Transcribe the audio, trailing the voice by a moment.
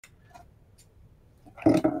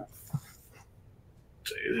Dump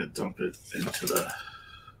it into the.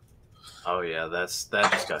 Oh yeah, that just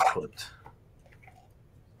got clipped.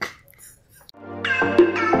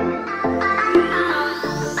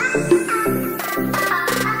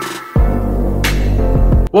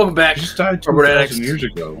 Welcome back, Just died Cardboard 2,000 Addicts, years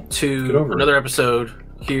ago. to another episode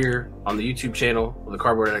here on the YouTube channel of the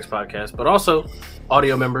Cardboard Addicts podcast, but also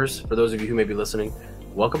audio members. For those of you who may be listening,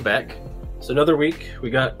 welcome back. It's another week. We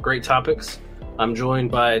got great topics. I'm joined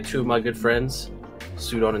by two of my good friends,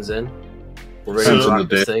 Sudon and Zen. We're ready to rock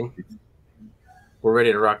this thing. We're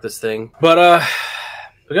ready to rock this thing. But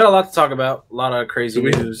we got a lot to talk about. A lot of crazy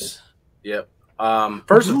news. Yep.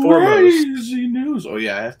 First and foremost, crazy news. Oh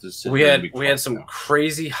yeah, I have to sit. we had some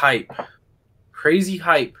crazy hype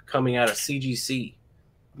coming out of CGC.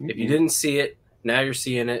 If you didn't see it, now you're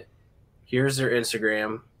seeing it. Here's their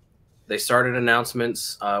Instagram. They started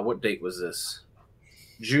announcements. What date was this?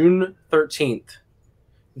 June 13th.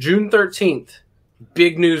 June 13th.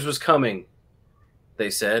 Big news was coming.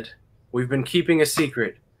 They said, we've been keeping a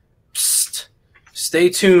secret. Psst. Stay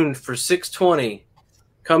tuned for 6/20.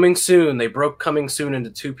 Coming soon. They broke coming soon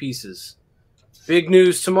into two pieces. Big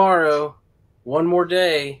news tomorrow. One more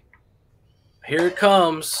day. Here it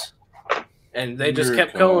comes. And they just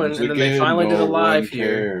kept going. And then they finally did a live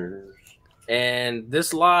here. And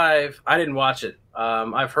this live, I didn't watch it.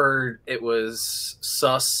 I've heard it was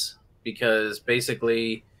sus because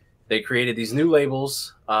basically they created these new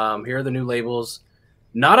labels. Here are the new labels.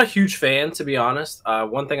 Not a huge fan, to be honest.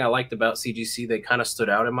 One thing I liked about CGC, they kind of stood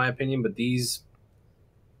out in my opinion, but these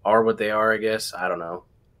are what they are, I guess. I don't know.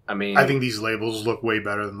 I mean, I think these labels look way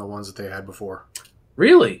better than the ones that they had before.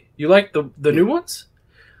 Really? You like the new ones?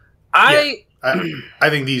 I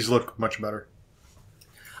think these look much better.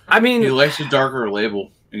 I mean, he likes the darker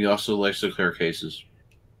label, and he also likes the clear cases.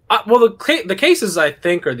 Well, the cases I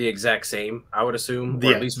think are the exact same. I would assume.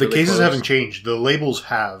 Yeah, at least the cases haven't changed. The labels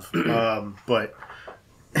have, but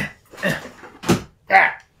I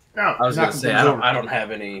was going to say I don't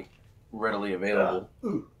have any readily available.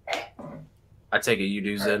 I take it you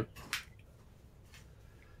do, Zen.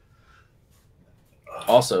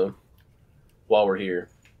 Also, while we're here,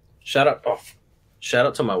 shout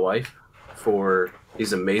out to my wife for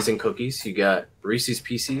these amazing cookies. You got Reese's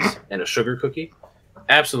Pieces and a sugar cookie.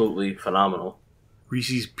 Absolutely phenomenal.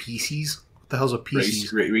 Reese's Pieces? What the hell's a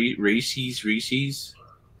Pieces? Reese's.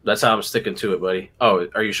 That's how I'm sticking to it, buddy. Oh,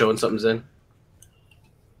 are you showing something, Zen?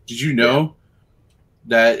 Did you know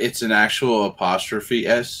that it's an actual apostrophe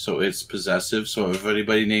S, so it's possessive? So if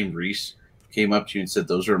anybody named Reese came up to you and said,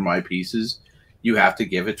 those are my pieces, you have to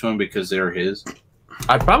give it to him because they're his.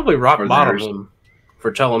 I'd probably rock bottom him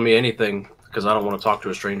for telling me anything because I don't want to talk to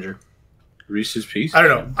a stranger. Reese's Pieces? I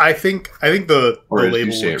don't know. I think the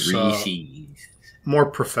label looks more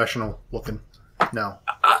professional looking now.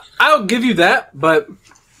 I'll give you that, but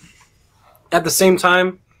at the same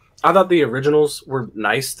time, I thought the originals were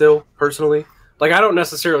nice still, personally. Like, I don't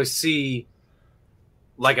necessarily see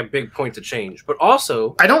like a big point to change, but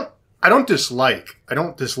also I don't dislike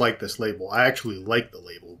this label. I actually like the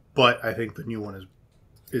label, but I think the new one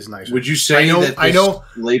is nicer. Would you say I know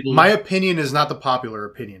label? My opinion is not the popular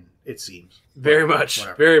opinion, it seems. Very much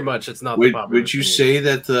it's not the popular Would you opinion. say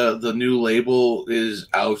that the new label is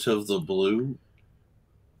out of the blue?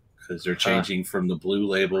 Because they're changing from the blue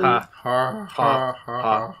label. But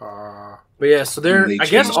yeah, so they're I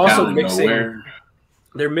guess also mixing nowhere.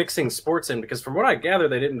 They're mixing sports in because from what I gather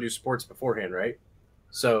they didn't do sports beforehand, right?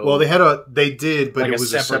 So well, they did, but like it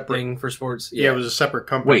was a a separate thing for sports. Yeah, it was a separate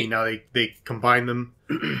company. Wait. Now they combined them.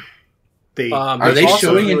 Are they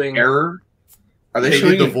showing an error? Are they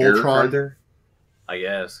showing the an error Voltron there? I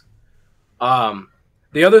guess.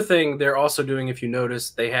 The other thing they're also doing, if you notice,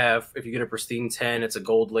 they have, if you get a pristine 10, it's a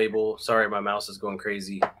gold label. Sorry, my mouse is going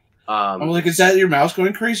crazy. I'm like, is that your mouse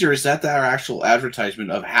going crazy, or is that our actual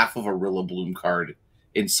advertisement of half of a Rilla Bloom card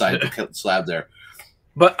inside the slab there?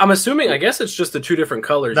 But I'm assuming, I guess it's just the two different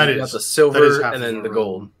colors. You got the silver and then the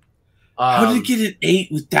gold. How did it get an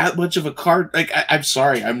 8 with that much of a card? Like, I'm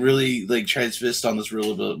sorry, I'm really like transfixed on this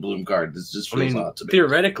Rilla Bloom card. This just feels odd to me.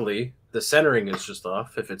 Theoretically, the centering is just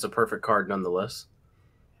off. If it's a perfect card, nonetheless.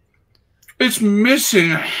 It's missing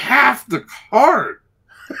half the card.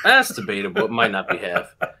 That's debatable. It might not be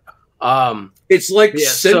half. It's like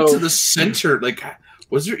sent to the center. Like,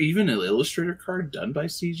 was there even an illustrator card done by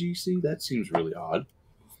CGC? That seems really odd.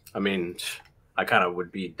 I mean, I kind of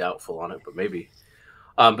would be doubtful on it, but maybe.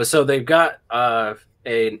 But so they've got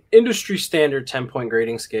an industry standard 10-point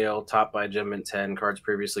grading scale topped by a Gem Mint 10. Cards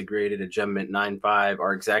previously graded a Gem Mint 9.5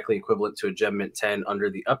 are exactly equivalent to a Gem Mint 10 under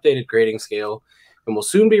the updated grading scale and will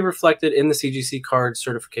soon be reflected in the CGC card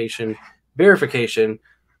certification Verification,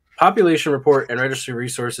 population report, and registry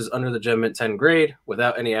resources under the Gem Mint 10 grade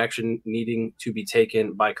without any action needing to be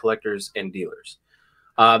taken by collectors and dealers.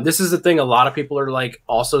 This is the thing a lot of people are like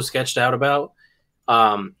also sketched out about.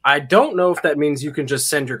 I don't know if that means you can just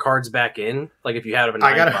send your cards back in, like if you had a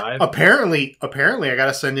 9.5. Apparently, I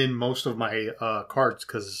gotta send in most of my cards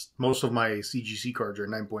because most of my CGC cards are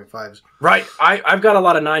 9.5s. Right. I've got a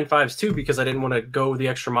lot of 9.5s too because I didn't want to go the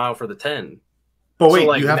extra mile for the 10. But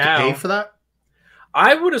wait, you have to pay for that?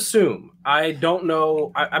 I would assume. I don't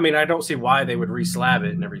know. I mean, I don't see why they would re-slab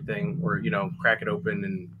it and everything, or crack it open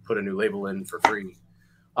and put a new label in for free.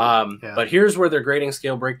 But here's where their grading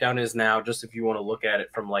scale breakdown is now, just if you want to look at it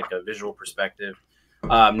from like a visual perspective.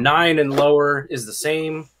 9 and lower is the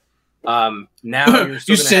same. Now you're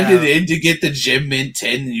you send it in to get the Gem Mint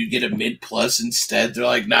 10 and you get a Mint Plus instead. They're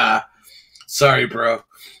like, nah, sorry, bro.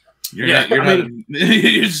 You're not.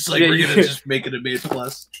 You're just like, we're gonna just make it a Mint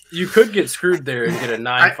Plus. You could get screwed there and get a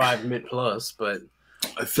 9.5 Mint Plus, but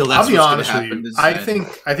I feel that's I'll be what's honest gonna with happen.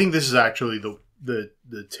 you. I think this is actually the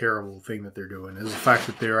terrible thing that they're doing is the fact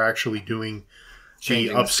that they're actually doing the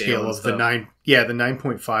upscale of the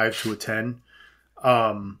 9.5 to a 10.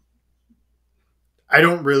 I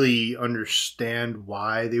don't really understand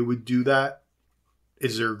why they would do that.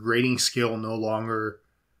 Is their grading scale no longer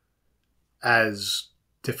as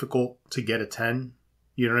difficult to get a 10?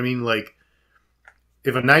 You know what I mean? Like,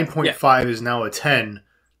 if a 9.5 is now a 10,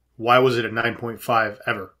 why was it a 9.5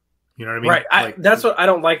 ever? You know what I mean? Right. That's what I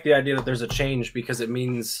don't like, the idea that there's a change, because it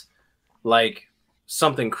means like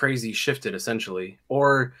something crazy shifted essentially.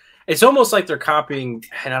 Or it's almost like they're copying,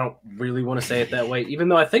 and I don't really want to say it that way, even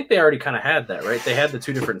though I think they already kind of had that, right? They had the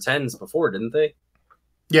two different 10s before, didn't they?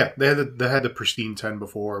 Yeah, they had the pristine 10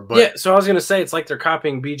 before. But yeah, so I was going to say, it's like they're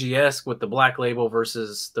copying BGS with the black label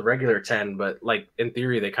versus the regular 10, but like in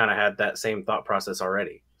theory, they kind of had that same thought process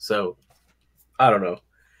already. So I don't know.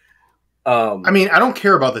 I mean, I don't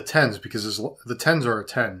care about the 10s because the 10s are a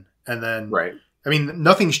 10. And then, right. I mean,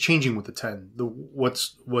 nothing's changing with the 10.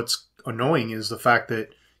 What's annoying is the fact that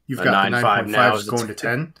you've got the 9.5s going to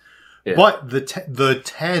 10. Yeah. But the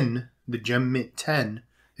 10, the Gem Mint 10,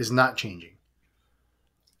 is not changing.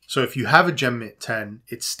 So if you have a Gem Mint 10,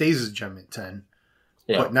 it stays as Gem Mint 10.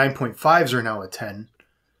 Yeah. But 9.5s are now a 10.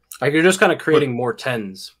 Like, you're just kind of creating more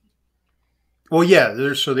 10s. Well, yeah,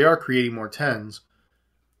 they are creating more 10s.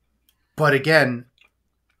 But again,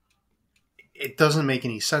 it doesn't make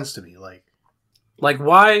any sense to me. Like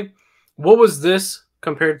why? What was this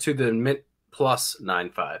compared to the Mint Plus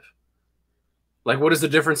 9.5? Like, what is the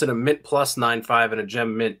difference in a Mint Plus 9.5 and a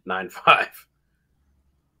Gem Mint 9.5?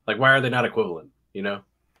 Like, why are they not equivalent? You know?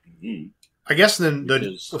 I guess then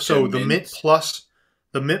the Mint Plus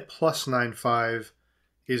 9.5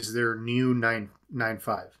 is their new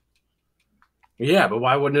 9.5. Yeah, but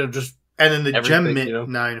why wouldn't it have just? And then the Gem Mint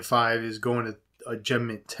 9.5 is going to a Gem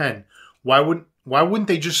Mint 10. Why wouldn't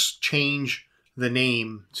they just change the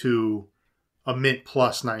name to a Mint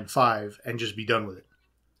Plus 9.5 and just be done with it?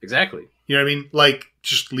 Exactly. You know what I mean? Like,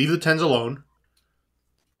 just leave the 10s alone.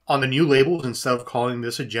 On the new labels, instead of calling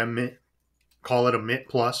this a Gem Mint, call it a Mint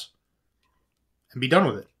Plus and be done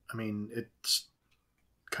with it. I mean, it's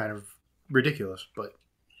kind of ridiculous, but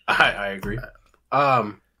I agree.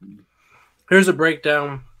 Here's a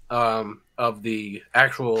breakdown of the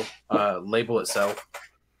actual label itself.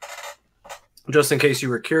 Just in case you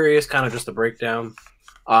were curious, kind of just a breakdown.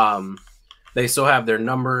 They still have their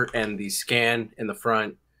number and the scan in the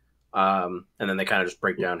front. And then they kind of just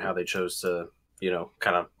break down how they chose to,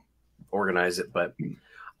 kind of organize it. But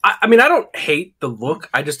I mean, I don't hate the look.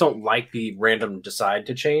 I just don't like the random decide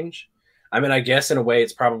to change. I mean, I guess in a way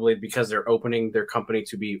it's probably because they're opening their company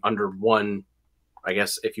to be under one, I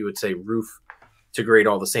guess if you would say, roof to grade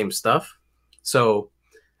all the same stuff. So,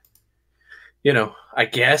 I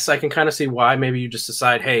guess I can kind of see why maybe you just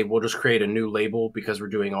decide, hey, we'll just create a new label because we're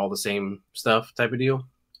doing all the same stuff type of deal.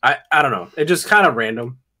 I don't know. It's just kind of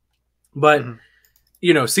random. But,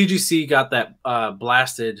 CGC got that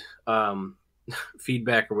blasted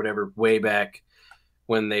feedback or whatever way back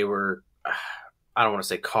when they were, I don't want to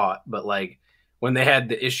say caught, but like when they had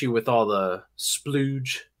the issue with all the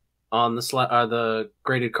splooge on the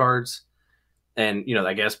graded cards. And,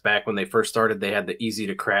 I guess back when they first started, they had the easy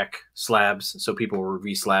to crack slabs. So people were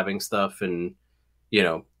re-slabbing stuff and,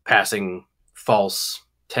 passing false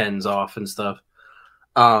 10s off and stuff.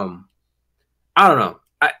 I don't know.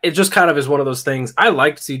 It just kind of is one of those things. I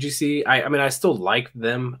liked CGC. I mean, I still like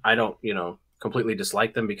them. I don't, completely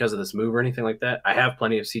dislike them because of this move or anything like that. I have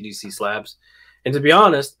plenty of CGC slabs. And to be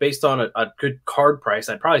honest, based on a good card price,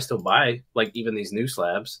 I'd probably still buy, like, even these new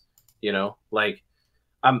slabs,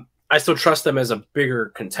 I still trust them as a bigger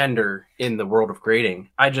contender in the world of grading.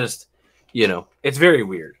 I just, it's very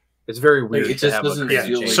weird. It's very weird. It just doesn't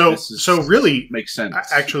feel like so really makes sense.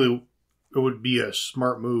 Actually, it would be a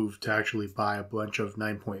smart move to actually buy a bunch of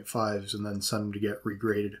 9.5s and then send them to get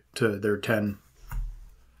regraded to their 10.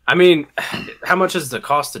 I mean, how much is the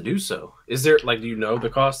cost to do so? Is there do you know the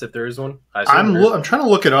cost if there is one? I'm trying to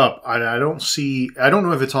look it up. I don't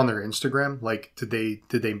know if it's on their Instagram. Like, did they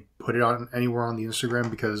put it on anywhere on the Instagram?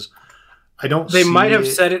 Because I don't. They might have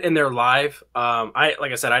said it in their live. Like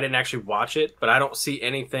I said, I didn't actually watch it, but I don't see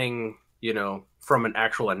anything, from an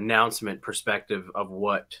actual announcement perspective of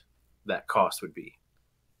what that cost would be.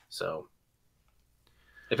 So,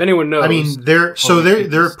 if anyone knows, I mean, their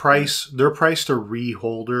price to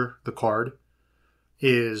reholder the card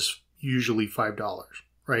is usually $5,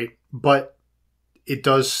 right? But it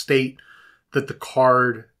does state that the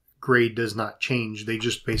card grade does not change. They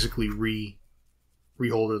just basically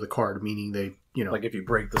reholder the card, meaning they, like if you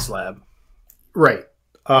break the slab, right?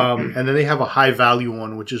 And then they have a high value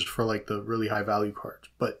one, which is for like the really high value cards.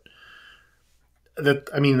 But that's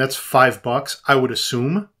 $5. I would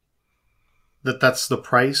assume that's the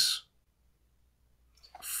price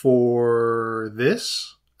for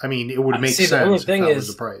this. I mean, it would make sense the only if thing that is, was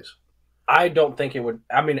the price. I don't think it would.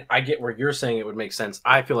 I mean, I get where you're saying it would make sense.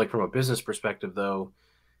 I feel like from a business perspective, though,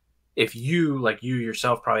 if you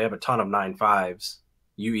yourself probably have a ton of 9.5s,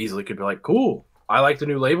 you easily could be like, cool, I like the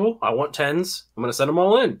new label. I want 10s. I'm going to send them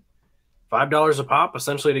all in. $5 a pop,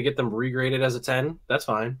 essentially, to get them regraded as a 10. That's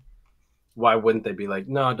fine. Why wouldn't they be like,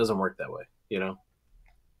 no, it doesn't work that way,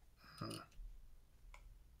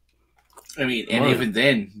 I mean, and even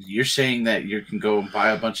then, you're saying that you can go and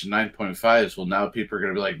buy a bunch of 9.5s. Well, now people are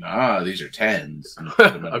going to be like, nah, these are 10s.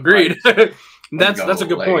 Agreed. That's a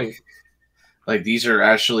good point. Like, these are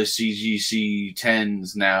actually CGC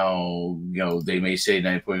 10s now. They may say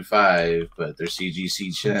 9.5, but they're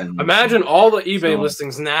CGC 10s. Imagine all the eBay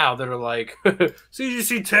listings now that are like,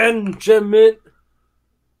 CGC 10 Gem Mint.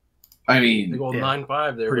 I mean, they go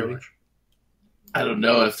 9.5 there, pretty buddy. much. I don't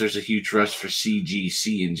know if there's a huge rush for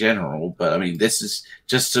CGC in general, but I mean, this is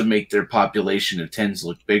just to make their population of 10s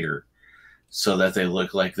look bigger so that they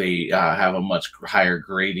look like they have a much higher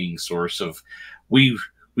grading source of, we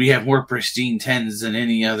have more pristine 10s than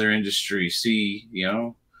any other industry. See,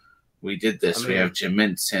 we did this. We have Gem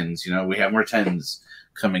Mint 10s, we have more 10s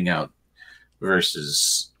coming out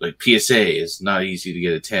versus like PSA is not easy to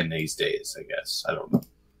get a 10 these days, I guess. I don't know.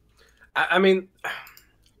 I mean,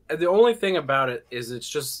 the only thing about it is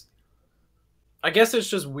I guess it's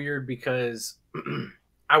just weird because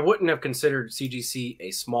I wouldn't have considered CGC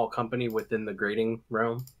a small company within the grading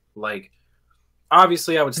realm. Like,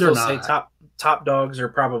 obviously, I would still say top dogs are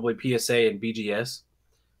probably PSA and BGS.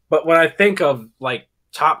 But when I think of like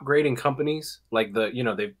top grading companies, like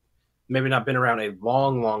they've maybe not been around a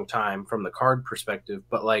long, long time from the card perspective,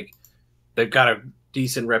 but like they've got a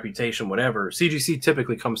decent reputation, whatever. CGC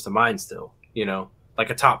typically comes to mind still, like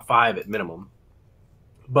a top 5 at minimum.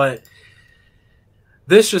 But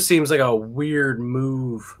this just seems like a weird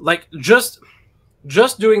move. Like just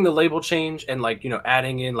doing the label change and like,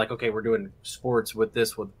 adding in like, okay, we're doing sports with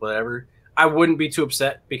this, with whatever. I wouldn't be too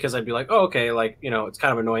upset because I'd be like, oh, okay, like, it's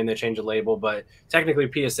kind of annoying they change the label, but technically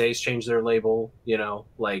PSAs change their label,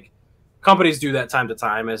 like companies do that time to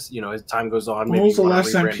time as, as time goes on. When was the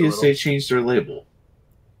last time PSA changed their label?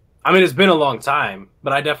 I mean, it's been a long time,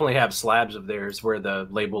 but I definitely have slabs of theirs where the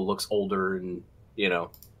label looks older and,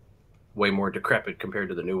 way more decrepit compared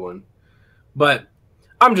to the new one. But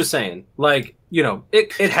I'm just saying, like,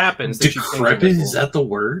 it happens. Decrepit? Is that the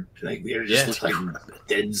word? Like, they just look like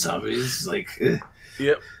dead zombies? Like,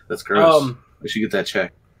 yep. That's gross. I should get that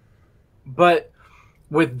checked. But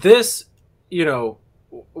with this,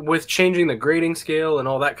 with changing the grading scale and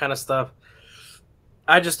all that kind of stuff,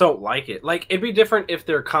 I just don't like it. Like, it'd be different if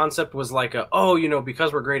their concept was like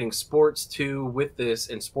because we're grading sports too with this,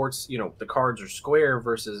 and sports, the cards are square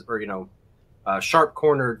versus, or, sharp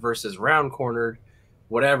cornered versus round cornered,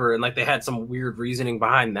 whatever. And like they had some weird reasoning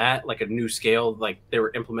behind that, like a new scale, like they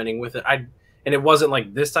were implementing with it. And it wasn't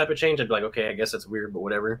like this type of change. I'd be like, okay, I guess that's weird, but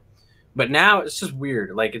whatever. But now it's just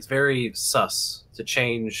weird. Like, it's very sus to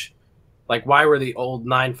change. Like, why were the old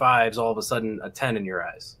 9.5s all of a sudden a 10 in your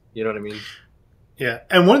eyes? You know what I mean? Yeah,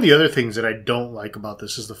 and one of the other things that I don't like about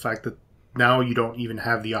this is the fact that now you don't even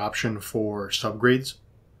have the option for subgrades.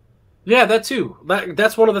 Yeah, that too.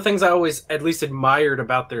 That's one of the things I always at least admired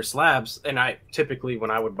about their slabs. And I typically,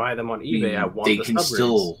 when I would buy them on eBay, I want the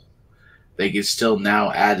subgrades. They can still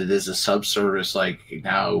now add it as a sub-service, like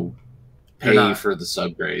now pay for the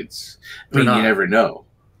subgrades. I mean, you never know.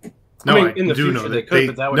 No, I do know they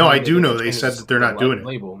could. I do know they said that they're not doing it.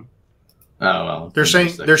 Label. Oh well, they're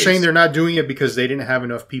saying they're not doing it because they didn't have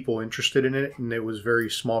enough people interested in it, and it was very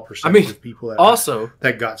small percentage of people that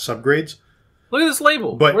got subgrades. Look at this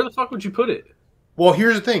label. But where the fuck would you put it? Well,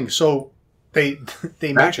 here's the thing. So they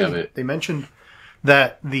mentioned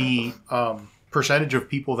that the percentage of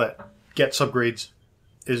people that get subgrades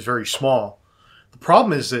is very small. The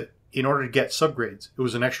problem is that in order to get subgrades, it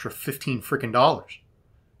was an extra $15 freaking.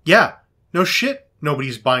 Yeah, no shit.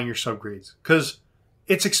 Nobody's buying your subgrades because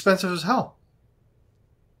it's expensive as hell.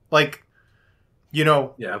 Like,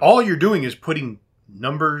 all you're doing is putting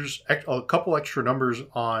numbers, a couple extra numbers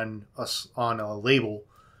on a label,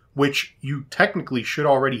 which you technically should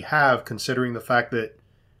already have, considering the fact that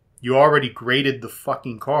you already graded the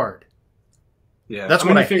fucking card. Yeah, that's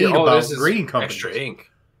what I hate about grading companies. Extra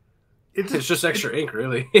ink. It's just extra ink,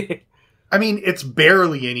 really. I mean, it's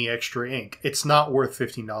barely any extra ink. It's not worth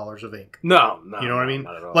 $15 of ink. No. You know what I mean?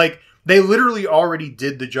 Not at all. Like, they literally already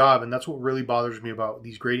did the job, and that's what really bothers me about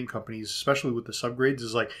these grading companies, especially with the subgrades,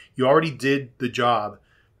 is like, you already did the job,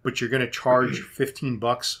 but you're going to charge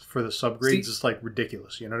 $15 for the subgrades. It's like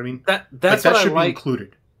ridiculous. You know what I mean? That should be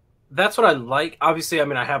included. That's what I like. Obviously, I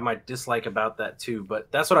mean, I have my dislike about that too, but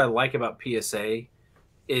that's what I like about PSA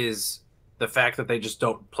is the fact that they just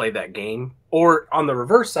don't play that game. Or on the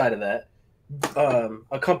reverse side of that,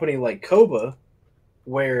 a company like Koba,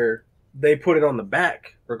 where they put it on the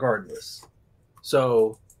back regardless.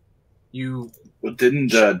 So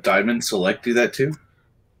didn't Diamond Select do that too?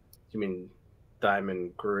 You mean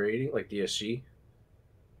Diamond Grading, like DSG?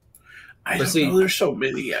 I don't know. There's so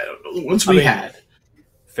many. I don't know the ones we had.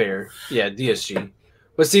 Fair. Yeah, DSG.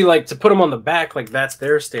 But see, like, to put them on the back, like, that's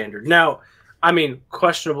their standard. Now, I mean,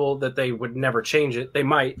 questionable that they would never change it. They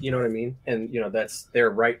might, you know what I mean? And, that's their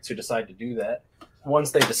right to decide to do that.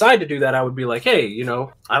 Once they decide to do that, I would be like, hey,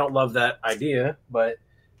 I don't love that idea, but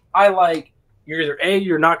I like, you're either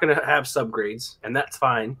you're not going to have subgrades, and that's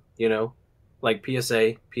fine, like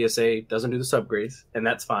PSA doesn't do the subgrades, and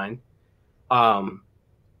that's fine.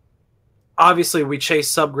 Obviously, we chase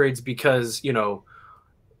subgrades because,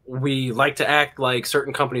 we like to act like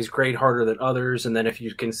certain companies grade harder than others, and then if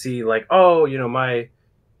you can see, like, oh, my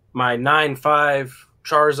 9.5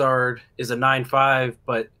 Charizard is a 9.5,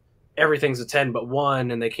 but everything's a 10 but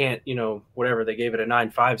 1, and they can't, whatever, they gave it a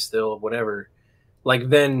 9.5 still, whatever. Like,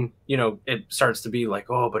 then, it starts to be like,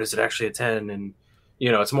 oh, but is it actually a 10? And,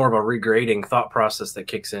 it's more of a regrading thought process that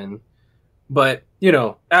kicks in. But,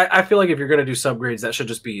 I feel like if you're going to do subgrades, that should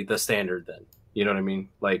just be the standard then. You know what I mean?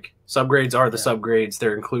 Like, subgrades are the subgrades.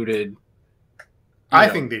 They're included. I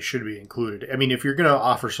think they should be included. I mean, if you're going to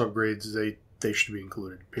offer subgrades, they should be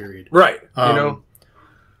included, period. Right.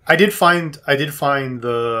 I did find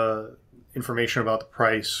the information about the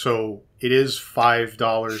price. So it is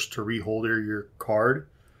 $5 to reholder your card.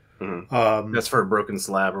 Mm-hmm. That's for a broken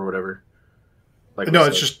slab or whatever. Like no,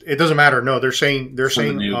 it's just, it doesn't matter. No, they're saying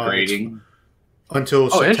the new grading until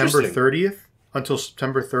September 30th. Until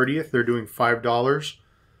September 30th, they're doing $5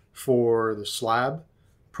 for the slab,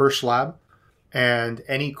 per slab. And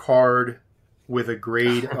any card with a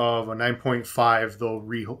grade of a 9.5,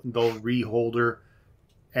 they'll reholder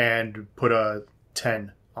and put a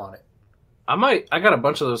 10 on it. I got a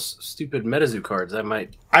bunch of those stupid MetaZoo cards. I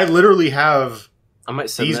might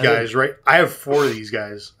send these guys, right? I have 4 of these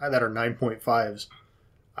guys that are 9.5s.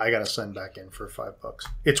 I got to send back in for $5.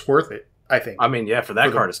 It's worth it, I think. I mean, yeah, for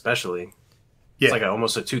that card especially. Yeah. It's like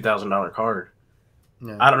almost a $2,000 card.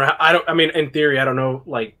 Yeah. I don't know. I mean, in theory, I don't know,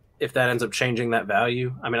 like, if that ends up changing that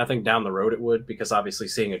value. I mean, I think down the road it would, because obviously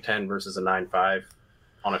seeing a 10 versus a 9.5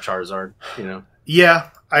 on a Charizard, Yeah,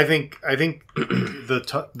 I think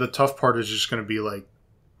the tough part is just going to be like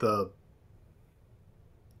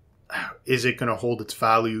is it going to hold its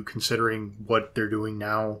value considering what they're doing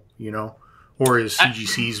now, or is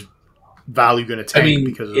CGC's value going to tank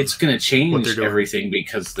because of it's going to change everything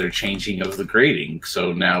because they're changing of the grading.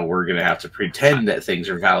 So now we're going to have to pretend that things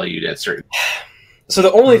are valued at certain. So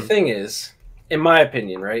the only thing is, in my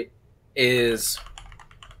opinion, right, is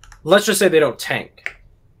let's just say they don't tank.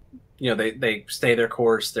 They stay their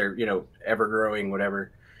course. They're, ever growing,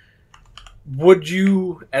 whatever. Would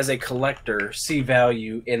you, as a collector, see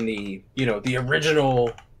value in the, the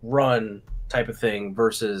original run type of thing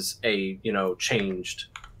versus a, changed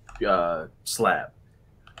slab?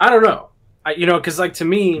 I don't know. Because like to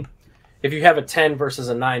me, if you have a 10 versus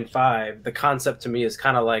a 9.5, the concept to me is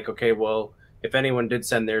kind of like, okay, well, if anyone did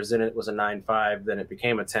send theirs in, it was a 9.5, then it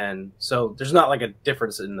became a 10. So there's not like a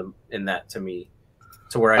difference in that to me.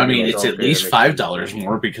 To where I mean, it's at least $5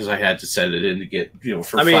 more because I had to send it in to get,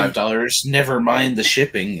 for $5. Never mind the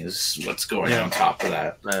shipping is what's going on top of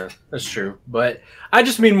that. That's true. But I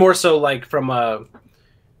just mean more so like from a,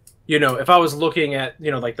 if I was looking at,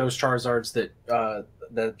 like those Charizards that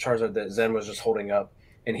the Charizard that Zen was just holding up,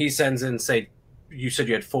 and he sends in, say, you said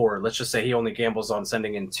you had 4. Let's just say he only gambles on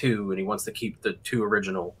sending in 2, and he wants to keep the 2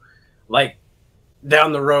 original. Like,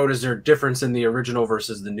 down the road, is there a difference in the original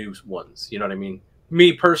versus the new ones? You know what I mean?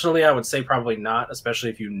 Me personally, I would say probably not, especially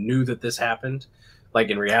if you knew that this happened. Like,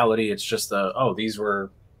 in reality, it's just these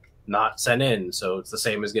were not sent in, so it's the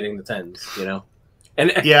same as getting the 10s,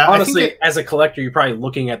 And yeah, honestly, as a collector, you're probably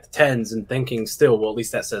looking at the 10s and thinking still, well, at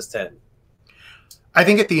least that says 10. I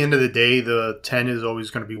think at the end of the day, the 10 is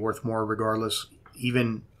always going to be worth more regardless,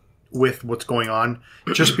 even with what's going on,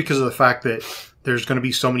 just because of the fact that there's going to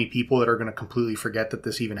be so many people that are going to completely forget that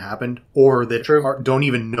this even happened, or that don't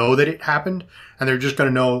even know that it happened, and they're just going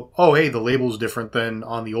to know, oh, hey, the label's different than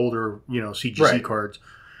on the older, CGC cards.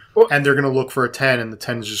 Well, and they're going to look for a 10, and the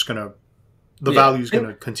 10 is just going to, the value is going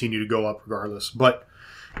to continue to go up regardless. But,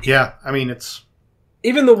 yeah, I mean, it's...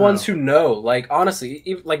 Even the ones who know, like, honestly,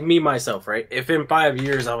 even, like me, myself, right? If in 5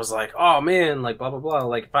 years I was like, oh, man, like, blah, blah, blah,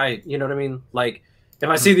 like, if I, you know what I mean? Like, if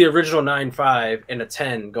I see the original 9.5 and a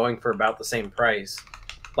 10 going for about the same price,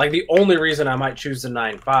 like, the only reason I might choose the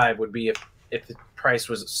 9.5 would be if the price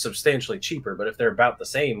was substantially cheaper. But if they're about the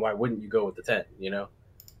same, why wouldn't you go with the 10,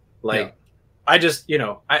 Like... Yeah. I just,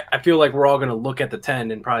 I feel like we're all going to look at the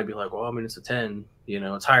 10 and probably be like, well, I mean, it's a 10,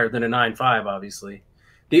 it's higher than a 9.5, obviously.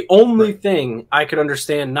 The only thing I could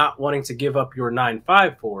understand not wanting to give up your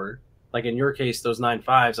 9.5 for, like in your case, those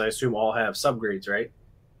 9.5s, I assume all have subgrades, right?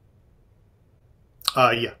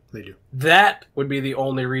 Yeah, they do. That would be the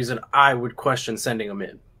only reason I would question sending them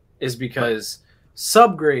in, is because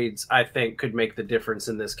subgrades, I think, could make the difference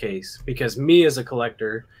in this case. Because me as a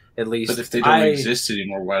collector, at least... But if they don't exist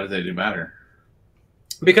anymore, why do they matter?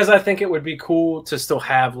 Because I think it would be cool to still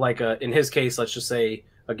have, like, in his case, let's just say,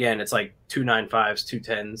 again, it's like 2 9.5s, 2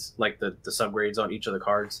 10s, like the subgrades on each of the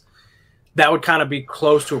cards. That would kind of be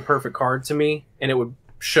close to a perfect card to me, and it would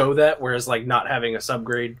show that, whereas, like, not having a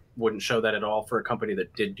subgrade wouldn't show that at all for a company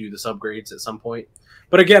that did do the subgrades at some point.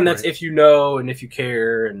 But again, that's if you know and if you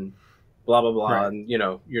care and blah, blah, blah, and,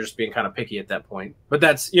 you're just being kind of picky at that point. But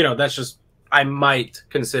that's, that's just, I might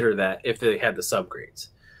consider that if they had the subgrades.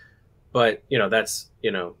 But, that's,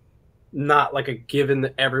 not like a given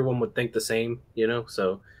that everyone would think the same,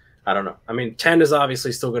 So, I don't know. I mean, 10 is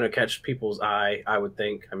obviously still going to catch people's eye, I would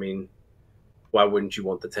think. I mean, why wouldn't you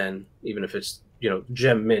want the 10, even if it's,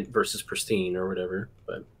 gem mint versus pristine or whatever?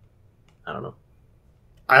 But, I don't know.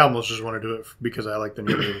 I almost just want to do it because I like the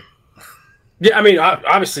new label. Yeah, I mean,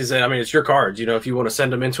 obviously, Zed, it's your cards. If you want to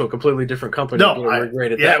send them into a completely different company,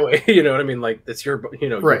 grade it that way. You know what I mean? Like, it's your,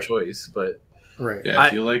 your choice, but... Right. Yeah,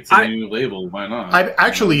 if you like the new label, why not?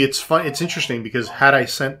 It's fun. It's interesting because had I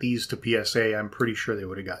sent these to PSA, I'm pretty sure they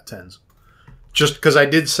would have got 10s. Just because I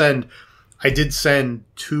did send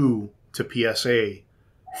 2 to PSA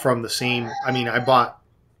from the same. I mean, I bought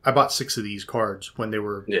 6 of these cards when they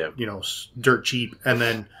were dirt cheap, and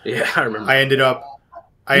then I remember. I ended up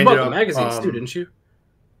the magazines too, didn't you?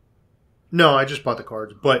 No, I just bought the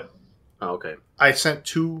cards, but okay. I sent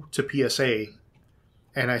 2 to PSA.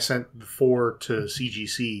 And I sent 4 to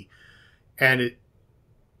CGC, and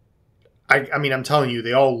I'm telling you,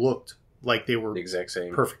 they all looked like they were the exact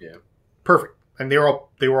same, perfect, perfect, and they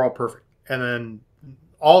were all perfect. And then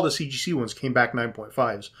all the CGC ones came back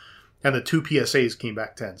 9.5s, and the 2 PSAs came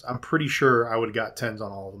back 10s. I'm pretty sure I would have got 10s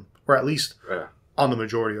on all of them, or at least on the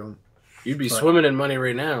majority of them. You'd be swimming in money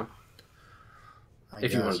right now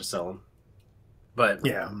if you wanted to sell them. But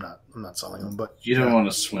yeah, I'm not selling them. But you don't want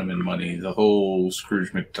to swim in money. The whole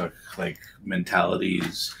Scrooge McDuck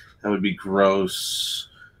mentalities, that would be gross.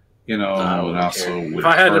 And also if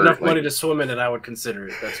I had enough money to swim in it, I would consider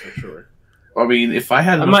it. That's for sure. I mean, if I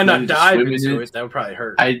had, I might not dive into it. That would probably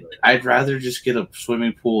hurt. I'd rather just get a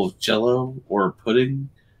swimming pool of Jello or pudding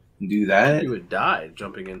and do that. You would die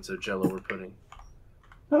jumping into Jello or pudding.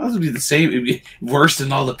 Well, it would be the same. It'd be worse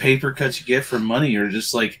than all the paper cuts you get for money, or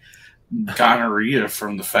just like gonorrhea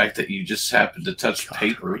from the fact that you just happen to touch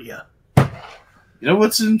paper. You know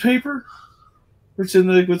what's in paper? What's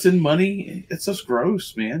in money? It's just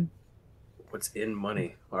gross, man. What's in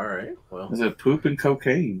money? All right. Well, is it poop and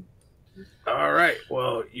cocaine? All right.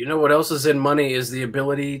 Well, you know what else is in money is the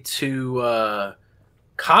ability to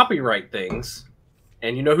copyright things,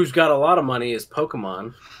 and you know who's got a lot of money is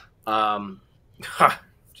Pokemon.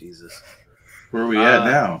 Jesus. Where are we at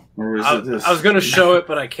now? Where is I was going to show it,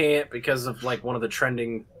 but I can't because of one of the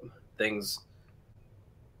trending things.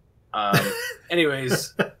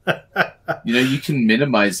 Anyways, you can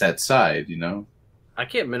minimize that side. I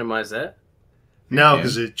can't minimize that. No,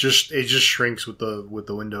 because it just shrinks with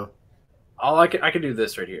the window. I can do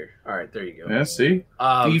this right here. All right, there you go. Yeah, see?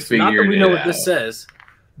 Not that we know what this says,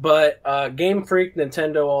 but Game Freak,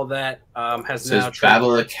 Nintendo, all that has now trademarked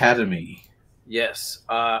Battle Academy. Yes.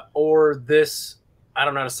 Or this, I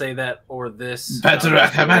don't know how to say that, or this. Battle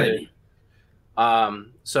Academy.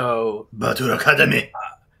 So. Battle Academy.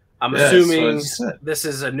 I'm assuming this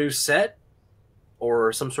is a new set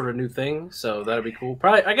or some sort of new thing, so that'll be cool.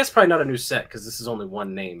 I guess probably not a new set because this is only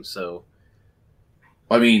one name, so.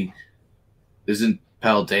 I mean, isn't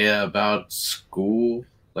Paldea about school?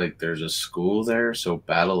 Like, there's a school there, so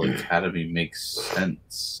Battle Academy makes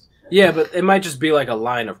sense. Yeah, but it might just be like a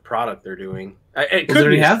line of product they're doing. It could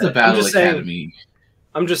already have the Battle Academy.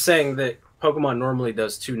 I'm just saying that Pokemon normally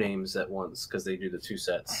does two names at once because they do the two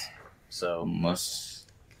sets. So I'm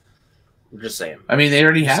just saying. I mean, they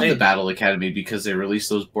already have the Battle Academy because they released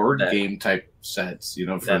those board game type sets,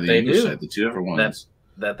 for the English set, the two different ones.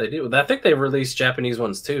 That they do. I think they've released Japanese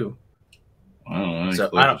ones too. I don't know.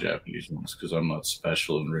 I don't Japanese ones because I'm not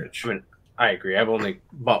special and rich. I mean, I agree. I've only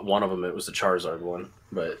bought one of them. It was the Charizard one,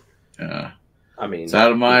 but yeah. I mean, it's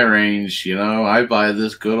out of my range. I buy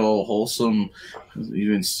this good old wholesome,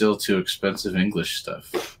 even still too expensive English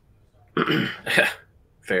stuff.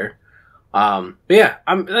 Fair. But yeah,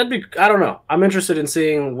 I don't know. I'm interested in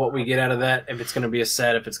seeing what we get out of that. If it's going to be a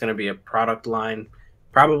set, if it's going to be a product line,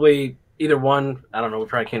 probably either one. I don't know. We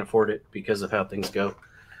probably can't afford it because of how things go.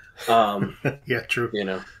 Yeah, true.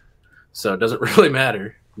 So it doesn't really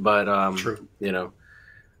matter. But true.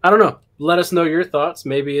 I don't know. Let us know your thoughts.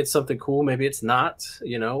 Maybe it's something cool. Maybe it's not.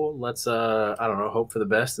 Let's I don't know. Hope for the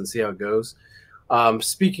best and see how it goes.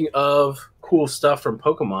 Speaking of cool stuff from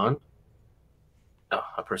Pokemon. Oh,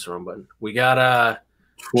 I pressed the wrong button. We got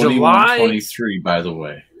 21-23, by the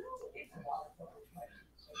way.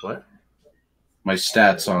 What? My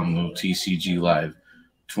stats on the TCG Live.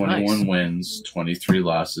 21 wins, 23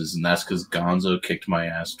 losses, and that's because Gonzo kicked my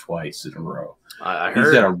ass twice in a row. I heard.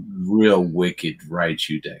 He's got a real wicked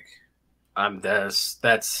Raichu deck. That's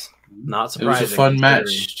not surprising. It was a fun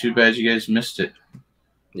match. Too bad you guys missed it.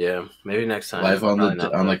 Yeah, maybe next time. Live on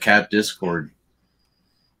the Cap Discord.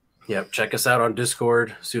 Yep, check us out on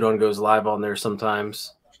Discord. Sudon goes live on there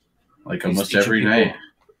sometimes. Like almost every night.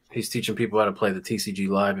 He's teaching people how to play the TCG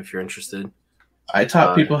Live if you're interested. I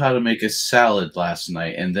taught people how to make a salad last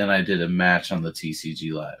night, and then I did a match on the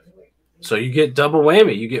TCG Live. So you get double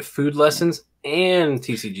whammy. You get food lessons and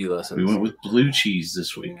TCG lessons. We went with blue cheese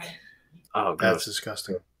this week. Oh, that's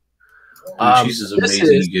disgusting. Blue cheese is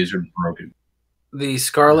amazing. You guys are broken. The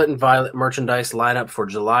Scarlet and Violet merchandise lineup for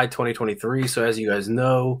July 2023. So as you guys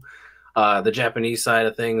know, the Japanese side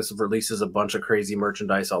of things releases a bunch of crazy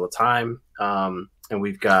merchandise all the time. And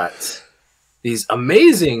we've got these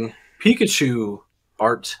amazing Pikachu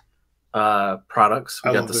art products.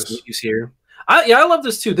 We got the sleeves here. I love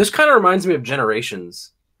this too. This kind of reminds me of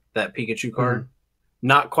Generations, that Pikachu card.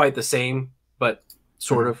 Not quite the same, but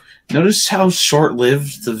sort of. Notice how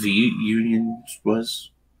short-lived the V-Union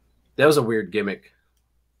was? That was a weird gimmick.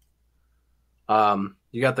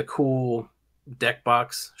 You got the cool deck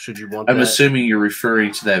box, should you want that. I'm assuming you're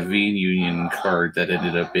referring to that V-Union card that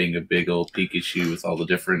ended up being a big old Pikachu with all the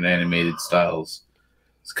different animated styles.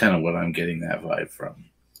 It's kind of what I'm getting that vibe from.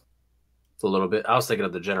 It's a little bit. I was thinking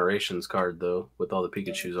of the Generations card, though, with all the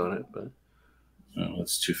Pikachus on it. But no,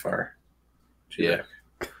 that's too far. Yeah.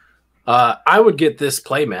 I would get this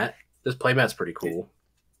playmat. This playmat's pretty cool.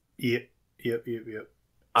 Yep.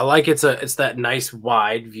 I like it's that nice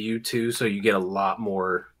wide view too, so you get a lot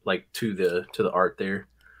more like to the art there.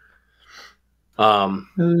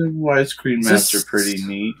 Widescreen mats are pretty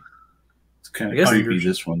neat. It's kind of creepy,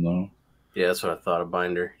 this one though. Yeah, that's what I thought of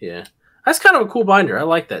binder. Yeah, that's kind of a cool binder. I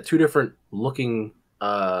like that. Two different looking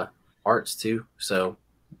arts too. So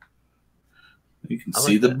you can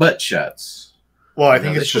see the butt shots. Well, I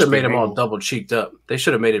think they should have made them all double cheeked up. They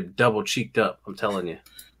should have made it double cheeked up. I'm telling you.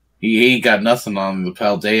 He ain't got nothing on the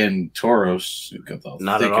Paldean Tauros. He got the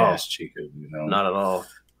not thick at all. Ass Chica, Not at all.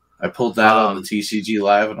 I pulled that on the TCG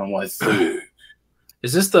Live, and I'm like,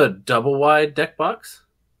 is this the double wide deck box?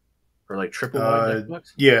 Or like triple wide deck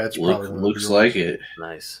box? Yeah, it's probably looks like it.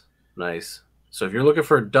 Nice. So if you're looking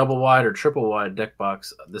for a double wide or triple wide deck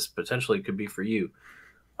box, this potentially could be for you.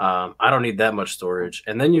 I don't need that much storage.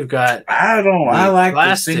 And then you've got I like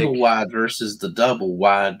the single wide versus the double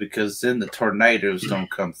wide because then the tornadoes don't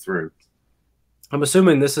come through. I'm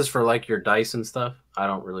assuming this is for like your dice and stuff. I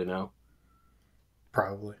don't really know.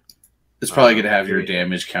 Probably. It's probably going to have your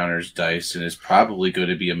damage counters dice, and it's probably going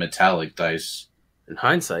to be a metallic dice. In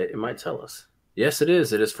hindsight, it might tell us. Yes, it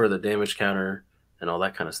is. It is for the damage counter and all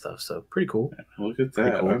that kind of stuff. So pretty cool. Look at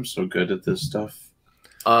that. Cool. I'm so good at this stuff.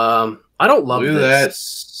 I don't love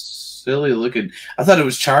this. silly looking. I thought it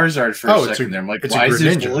was Charizard for a second there. I'm like, why is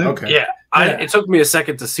it blue? Okay. Yeah, it took me a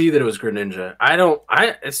second to see that it was Greninja.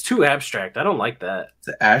 It's too abstract. I don't like that. It's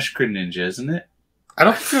the Ash Greninja, isn't it? I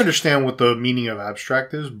don't think you understand what the meaning of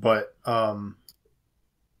abstract is, but I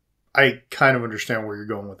kind of understand where you're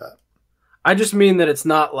going with that. I just mean that it's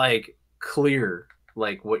not like clear,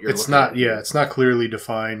 like what you're. It's not. Yeah, it's not clearly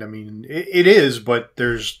defined. I mean, it is, but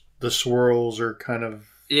there's the swirls are kind of.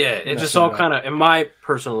 Yeah, it just all kind of, in my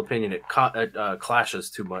personal opinion, it clashes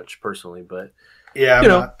too much personally. But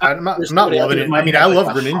yeah, I'm not loving it. I mean, I love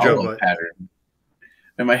Greninja, but pattern.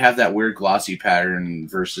 It might have that weird glossy pattern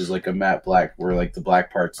versus like a matte black, where like the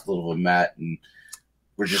black part's a little bit matte, and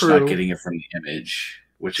we're just not getting it from the image,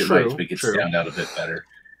 which it might make it stand out a bit better.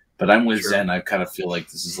 But I'm with Zen. I kind of feel like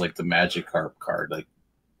this is like the Magikarp card, like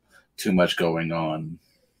too much going on.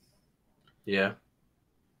 Yeah.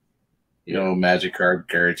 You know, Magikarp,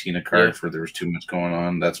 Garatina cards where there was too much going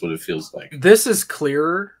on. That's what it feels like. This is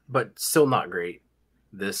clearer, but still not great.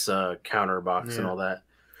 This counter box and all that.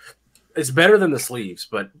 It's better than the sleeves,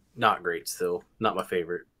 but not great still. Not my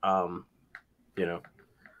favorite. You know,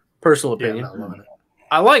 personal opinion.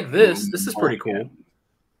 I like this. This is pretty cool.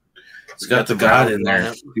 It's got the God in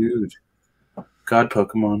there. Dude. God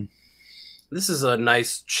Pokemon. This is a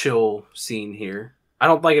nice chill scene here. I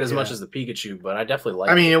don't like it as much as the Pikachu, but I definitely like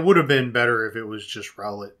it. I mean, it would have been better if it was just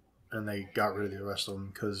Rowlet and they got rid of the rest of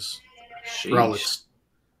them because Rowlet's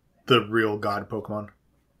the real God Pokemon.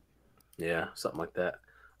 Yeah, something like that.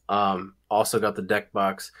 Also got the deck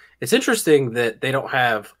box. It's interesting that they don't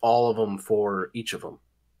have all of them for each of them.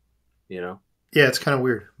 You know? Yeah, it's kind of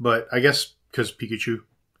weird, but I guess because Pikachu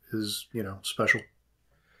is, special.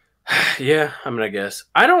 Yeah, I mean, I guess.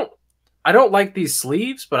 I don't like these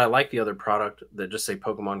sleeves, but I like the other product that just say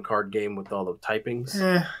Pokemon card game with all the typings.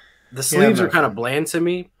 The sleeves are kind of bland to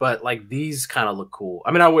me, but like these kind of look cool.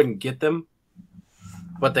 I mean, I wouldn't get them,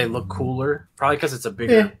 but they look cooler. Probably because it's a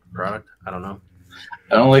bigger product. I don't know.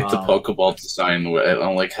 I don't like the Pokeball design. I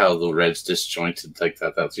don't like how the red's disjointed like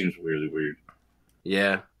that. That seems really weird.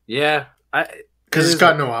 Yeah. Because it's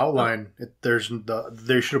got no outline. They should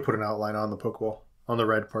have put an outline on the Pokeball, on the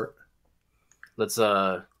red part. Let's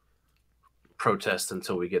protest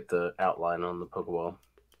until we get the outline on the Pokeball.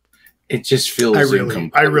 It just feels I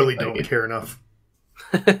really don't care enough.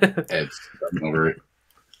 It's over it.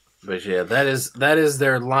 But yeah, that is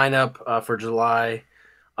their lineup for July.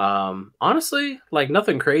 Honestly, like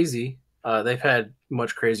nothing crazy. They've had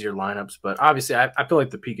much crazier lineups, but obviously I feel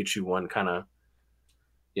like the Pikachu one kind of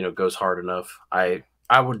goes hard enough. I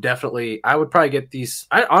would probably get these.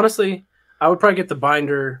 I would probably get the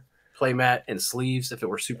binder, playmat, and sleeves if it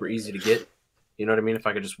were super easy to get. You know what I mean? If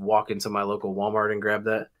I could just walk into my local Walmart and grab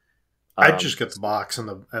that. I'd just get the box and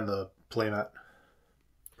the playmat,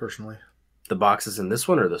 personally. The box is in this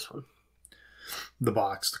one or this one? The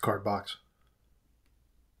box, the card box.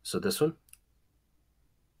 So this one?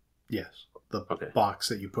 Yes, the box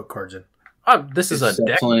that you put cards in. This is it's a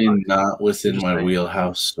definitely deck not within my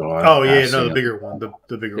wheelhouse. So the bigger one,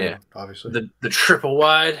 the bigger one, obviously. The triple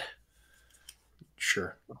wide.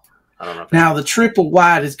 Sure. I don't know. Now the triple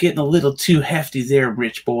wide is getting a little too hefty there,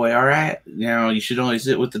 rich boy. All right. Now you should only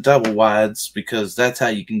sit with the double wides because that's how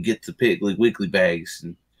you can get the Piggly Wiggly bags.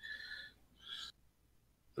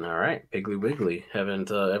 All right, Piggly Wiggly. Haven't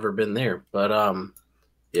ever been there, but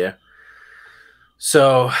yeah.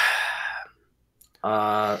 So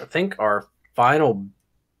I think our final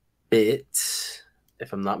bit,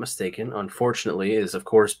 if I'm not mistaken, unfortunately, is of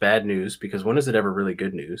course bad news because when is it ever really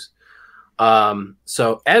good news?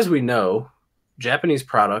 So as we know, Japanese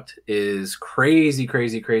product is crazy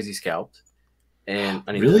scalped, and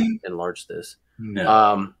I need to enlarge this.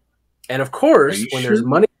 No. And of course, when there's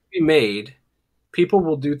money to be made, people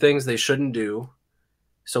will do things they shouldn't do.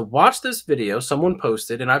 So watch this video. Someone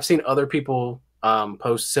posted, and I've seen other people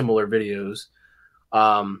post similar videos.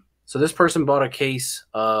 So this person bought a case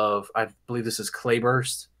of, I believe this is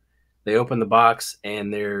Clayburst. They open the box,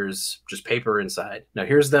 and there's just paper inside. Now,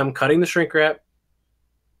 here's them cutting the shrink wrap.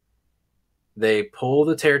 They pull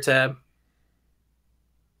the tear tab,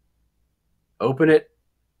 open it,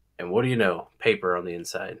 and what do you know? Paper on the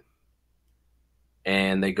inside.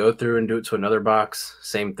 And they go through and do it to another box.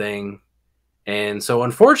 Same thing. And so,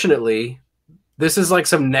 unfortunately, this is like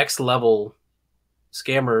some next level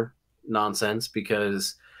scammer nonsense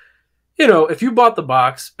because, if you bought the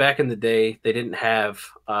box back in the day, they didn't have,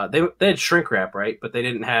 they had shrink wrap, right? But they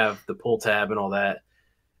didn't have the pull tab and all that.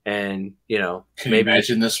 And, Can you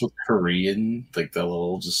imagine this with Korean? Like the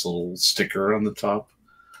little sticker on the top?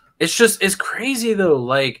 It's crazy though.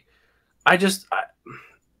 Like,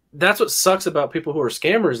 that's what sucks about people who are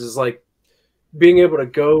scammers is like being able to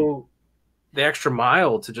go the extra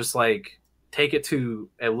mile to just like take it to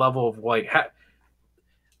a level of like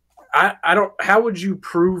I don't. How would you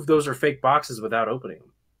prove those are fake boxes without opening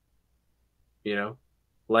them? You know,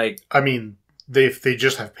 like I mean, if they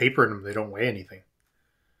just have paper in them, they don't weigh anything.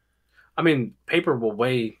 I mean, paper will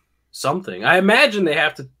weigh something. I imagine they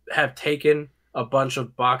have to have taken a bunch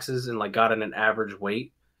of boxes and like gotten an average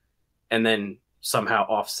weight, and then somehow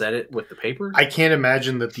offset it with the paper. I can't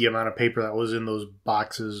imagine that the amount of paper that was in those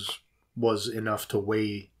boxes was enough to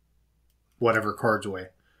weigh whatever cards weigh.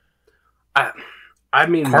 I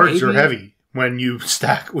mean, cards are heavy. When you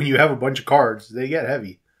have a bunch of cards, they get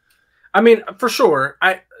heavy. I mean, for sure.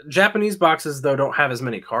 Japanese boxes though don't have as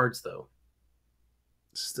many cards though.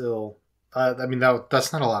 Still, I mean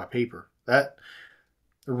that's not a lot of paper. That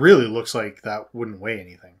really looks like that wouldn't weigh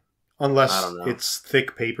anything, unless it's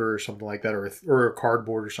thick paper or something like that, or a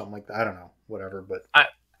cardboard or something like that. I don't know, whatever. But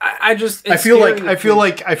I just I feel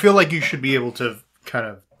like you should be able to kind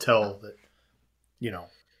of tell that, you know,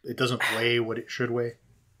 it doesn't weigh what it should weigh.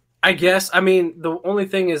 I guess. I mean, the only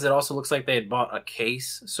thing is it also looks like they had bought a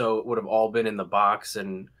case, so it would have all been in the box.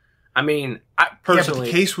 And I mean, personally, but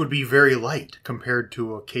the case would be very light compared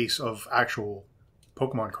to a case of actual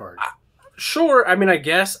Pokemon cards. Sure. I mean, I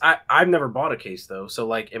guess I've never bought a case though. So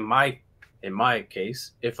like in my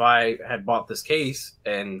case, if I had bought this case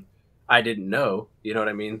and I didn't know, you know what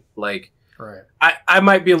I mean? Like, right. I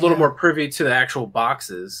might be a little more privy to the actual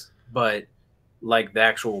boxes, but like the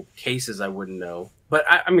actual cases, I wouldn't know. But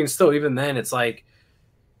I mean, still, even then, it's like,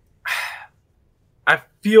 I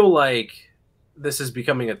feel like this is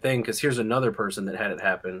becoming a thing because here's another person that had it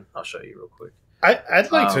happen. I'll show you real quick. I'd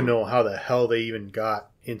like to know how the hell they even got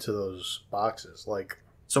into those boxes. Like,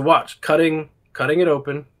 so watch, cutting it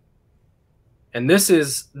open, and this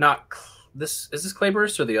is not this. Is this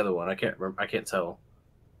Clayburst or the other one? I can't remember. I can't tell.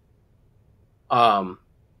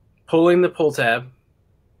 Pulling the pull tab,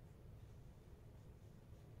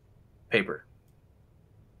 paper.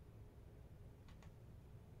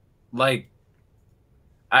 Like,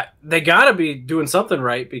 they gotta be doing something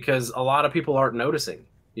right because a lot of people aren't noticing,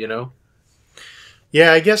 you know?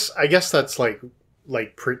 Yeah, I guess that's like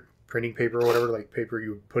printing paper or whatever, like paper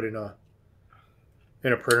you would put in a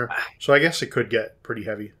printer. So I guess it could get pretty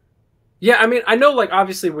heavy. Yeah, I mean, I know, like,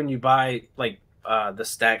 obviously when you buy like the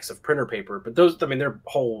stacks of printer paper, but those, I mean, they're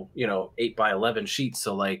whole, 8x11 sheets,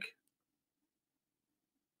 so like,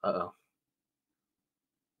 oh.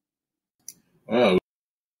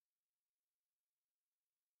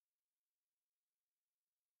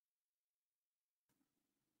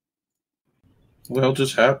 What the hell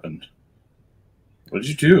just happened? What did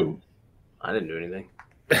you do? I didn't do anything.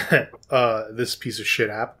 This piece of shit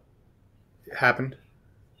happened.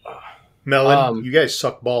 Melon, you guys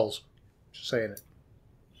suck balls. Just saying it.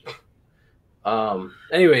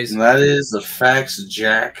 Anyways, and that is the facts,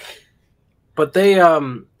 Jack. But they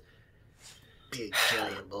big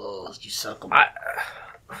giant balls. You suck them.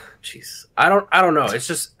 Jeez, I don't know. It's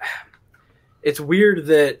just, it's weird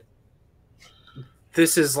that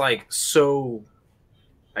this is like so.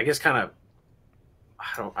 I guess kind of.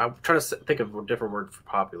 I'm trying to think of a different word for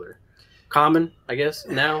popular. Common, I guess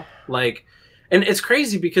now. Like, and it's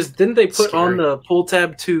crazy because didn't they put on the pull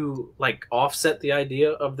tab to like offset the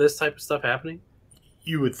idea of this type of stuff happening?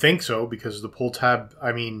 You would think so because the pull tab.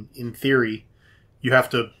 I mean, in theory, you have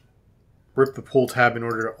to rip the pull tab in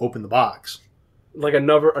order to open the box. Like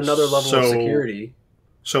another level of security.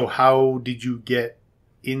 So how did you get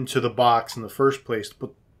into the box in the first place to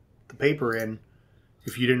put the paper in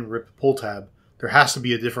if you didn't rip the pull tab? There has to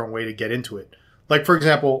be a different way to get into it. Like, for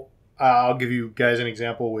example, I'll give you guys an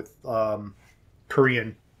example with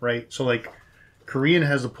Korean, right? So, like, Korean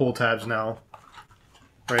has the pull tabs now,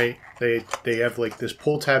 right? They have, like, this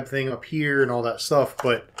pull tab thing up here and all that stuff,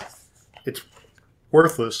 but it's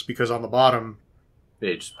worthless because on the bottom...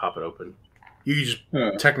 They just pop it open. You just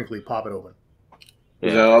technically pop it open.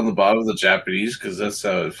 Is that on the bottom of the Japanese? Because that's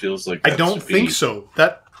how it feels like. I don't think so.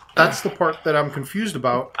 That's the part that I'm confused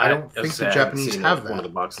about. I don't think the Japanese have that. One of the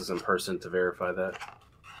boxes in person to verify that.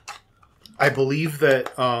 I believe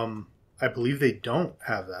that. I believe they don't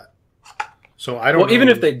have that. So I don't. Well, even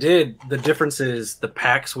if they did, the difference is the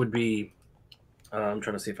packs would be. I'm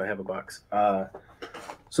trying to see if I have a box.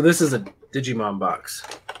 So this is a Digimon box,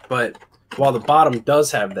 but while the bottom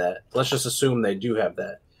does have that, let's just assume they do have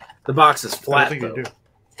that. The box is flat. I don't think they do.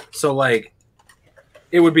 So like.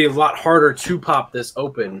 It would be a lot harder to pop this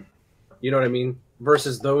open, you know what I mean?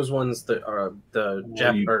 Versus those ones that are the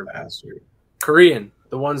Korean,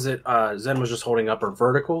 the ones that Zen was just holding up are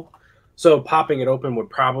vertical. So popping it open would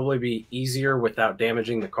probably be easier without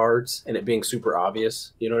damaging the cards and it being super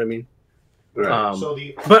obvious. You know what I mean?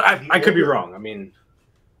 Right. But I could be wrong. I mean,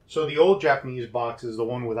 so the old Japanese boxes, the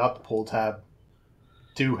one without the pull tab,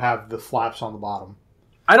 do have the flaps on the bottom.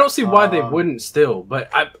 I don't see why they wouldn't still, but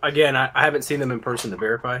I haven't seen them in person to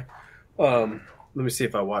verify. Let me see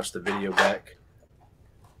if I watched the video back.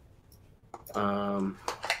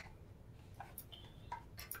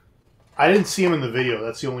 I didn't see him in the video.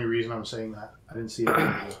 That's the only reason I'm saying that. I didn't see him in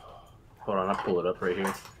the video. Hold on, I'll pull it up right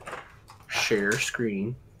here. Share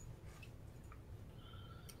screen.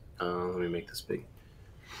 Let me make this big.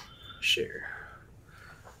 Share.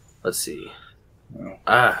 Let's see.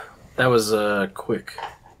 That was quick.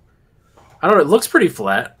 I don't know. It looks pretty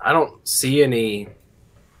flat. I don't see any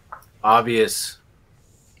obvious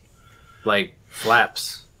like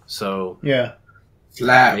flaps. So yeah,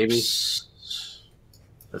 flaps. Maybe.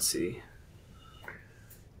 Let's see.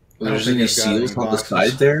 There's any seals on the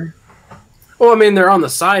side there? Well, I mean, they're on the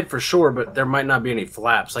side for sure, but there might not be any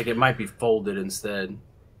flaps. Like it might be folded instead.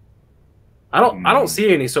 I don't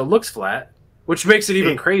see any, so it looks flat, which makes it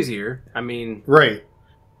even crazier. I mean, right?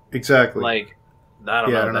 Exactly. Like I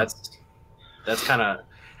don't know. That's kind of,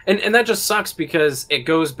 and that just sucks because it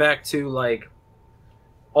goes back to like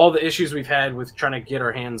all the issues we've had with trying to get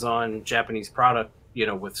our hands on Japanese product. You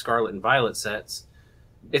know, with Scarlet and Violet sets,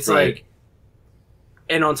 it's like.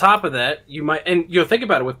 And on top of that, you might, and you'll think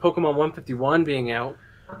about it with Pokemon 151 being out,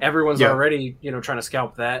 everyone's already, trying to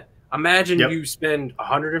scalp that. Imagine you spend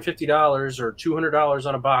 $150 or $200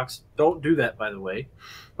 on a box. Don't do that, by the way.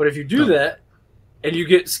 But if you do that and you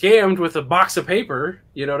get scammed with a box of paper,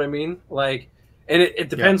 you know what I mean? Like, and it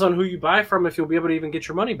depends on who you buy from if you'll be able to even get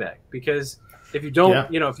your money back. Because if you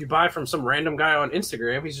don't, if you buy from some random guy on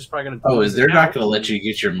Instagram, he's just probably going to. They're not going to let you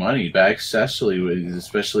get your money back, especially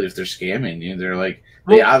if they're scamming you. They're like,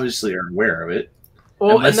 they obviously are aware of it.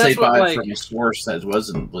 Well, unless they buy it from a source that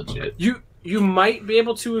wasn't legit. You might be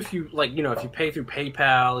able to if you if you pay through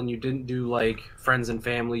PayPal and you didn't do like friends and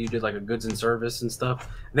family, you did like a goods and service and stuff.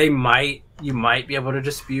 You might be able to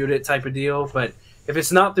dispute it type of deal, but if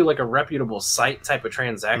it's not through like a reputable site type of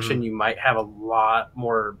transaction, you might have a lot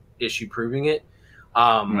more issue proving it.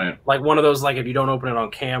 Like one of those, like if you don't open it on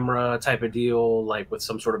camera type of deal, like with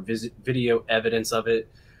some sort of video evidence of it.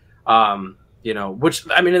 Which,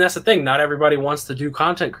 I mean, and that's the thing. Not everybody wants to do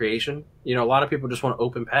content creation. A lot of people just want to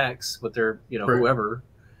open packs with their, whoever.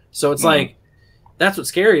 So it's like, that's what's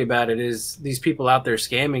scary about it is these people out there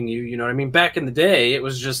scamming you. You know what I mean? Back in the day, it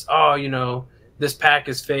was just, this pack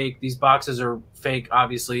is fake. These boxes are fake,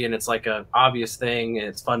 obviously. And it's like a obvious thing. And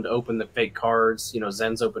it's fun to open the fake cards.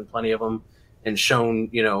 Zen's opened plenty of them and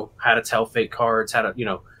shown, how to tell fake cards, how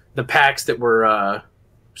to, the packs that were,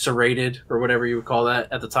 serrated or whatever you would call that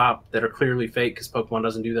at the top that are clearly fake because Pokemon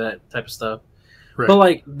doesn't do that type of stuff. Right. But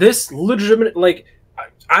like this legitimate, like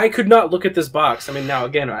I could not look at this box. I mean, now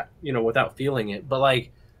again, without feeling it, but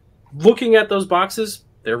like looking at those boxes,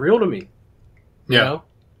 they're real to me. You know?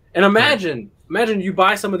 And imagine you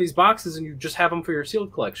buy some of these boxes and you just have them for your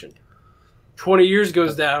sealed collection. 20 years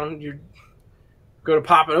goes down, you go to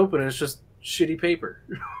pop it open and it's just shitty paper.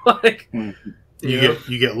 Like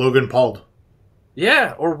you get Logan Paul'd.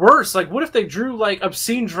 Yeah, or worse. Like, what if they drew like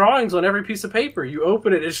obscene drawings on every piece of paper? You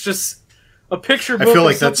open it, it's just a picture book. I feel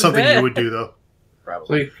like that's something you would do, though.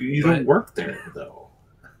 Probably. Like, you don't work there, though.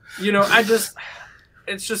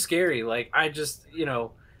 It's just scary. Like,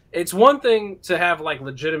 it's one thing to have like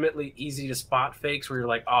legitimately easy to spot fakes where you're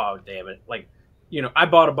like, oh, damn it. Like, I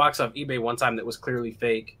bought a box off eBay one time that was clearly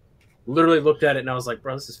fake. Literally looked at it and I was like,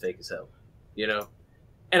 bro, this is fake as hell.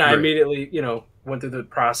 And I immediately, went through the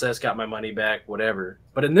process, got my money back, whatever.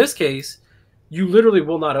 But in this case, you literally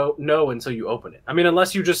will not know until you open it. I mean,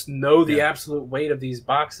 unless you just know the absolute weight of these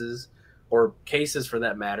boxes or cases for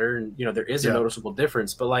that matter. And, there is a noticeable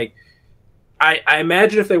difference. But, like, I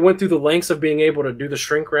imagine if they went through the lengths of being able to do the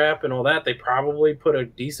shrink wrap and all that, they probably put a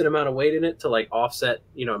decent amount of weight in it to, like, offset,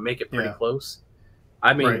 make it pretty close.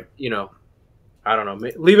 I mean, I don't know.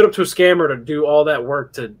 Leave it up to a scammer to do all that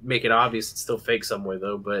work to make it obvious it's still fake somewhere,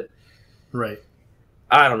 though. But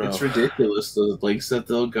I don't know. It's ridiculous, the lengths that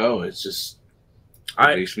they'll go. It's just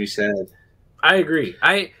makes me sad. I agree.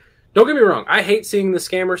 Don't get me wrong. I hate seeing the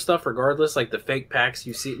scammer stuff regardless. Like the fake packs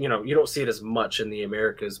you see, you don't see it as much in the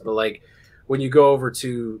Americas. But like when you go over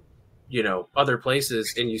to, other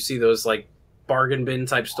places and you see those like bargain bin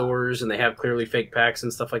type stores and they have clearly fake packs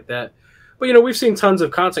and stuff like that. But, we've seen tons of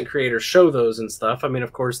content creators show those and stuff. I mean,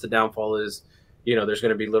 of course, the downfall is, there's going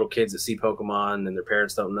to be little kids that see Pokemon and their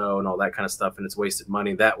parents don't know and all that kind of stuff. And it's wasted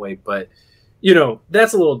money that way. But,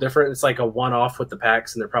 that's a little different. It's like a one-off with the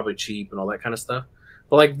packs and they're probably cheap and all that kind of stuff.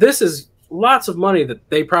 But, like, this is lots of money that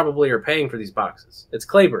they probably are paying for these boxes. It's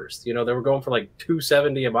Clayburst. They were going for like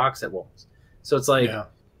 $270 a box at once. So it's like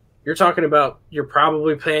you're talking about you're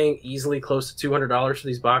probably paying easily close to $200 for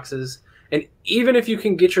these boxes, and even if you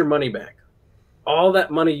can get your money back, all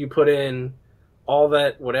that money you put in, all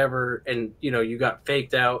that whatever, and you got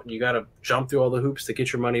faked out, you got to jump through all the hoops to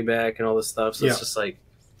get your money back and all this stuff. So it's just like,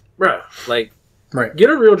 bruh, like, get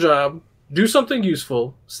a real job, do something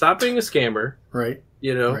useful, stop being a scammer, right?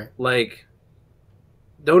 Like,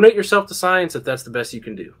 donate yourself to science if that's the best you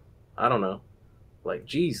can do. I don't know, like,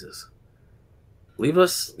 Jesus, leave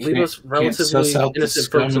us relatively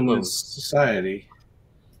innocent folks alone. Society,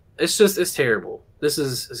 it's terrible. This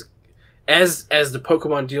is as the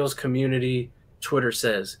Pokemon Deals community Twitter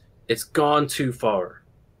says, it's gone too far.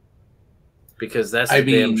 Because that's the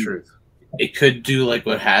damn truth. It could do like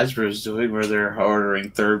what Hasbro's doing, where they're ordering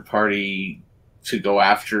third party to go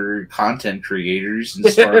after content creators and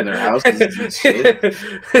storm their houses and shit.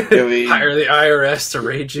 Hire the IRS to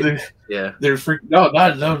raid you. They're freaking.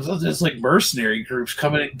 No, there's like mercenary groups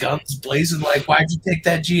coming in guns blazing. Like, why'd you take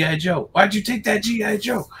that GI Joe? Why'd you take that GI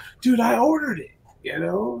Joe, dude? I ordered it.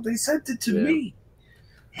 They sent it to me.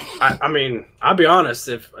 I mean, I'll be honest.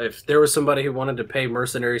 If there was somebody who wanted to pay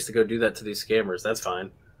mercenaries to go do that to these scammers, that's fine.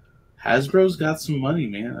 Hasbro's got some money,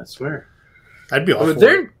 man. I swear. I'd be all for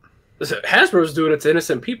it. Hasbro's doing it to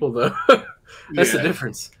innocent people, though. That's the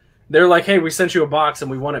difference. They're like, hey, we sent you a box and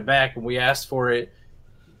we want it back, and we asked for it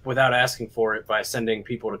without asking for it by sending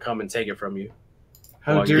people to come and take it from you.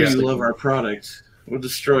 How dare you love our product? We'll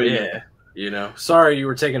destroy you. Sorry you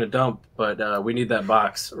were taking a dump, but we need that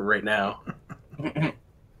box right now.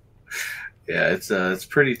 It's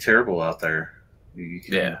pretty terrible out there.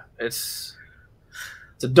 It's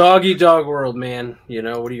a dog-eat-dog world, man. What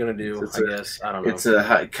are you gonna do? I guess I don't know. It's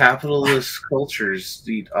a capitalist cultures.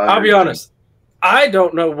 I'll be honest. I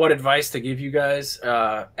don't know what advice to give you guys.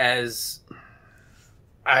 I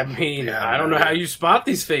don't know how you spot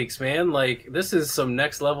these fakes, man. Like, this is some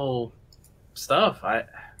next level stuff. I'd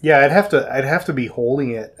have to be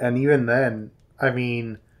holding it, and even then, I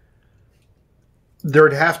mean,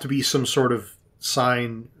 there'd have to be some sort of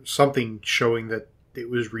sign, something showing that it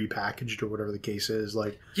was repackaged or whatever the case is.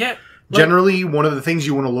 Generally, one of the things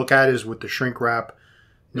you want to look at is with the shrink wrap.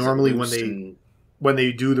 Normally, when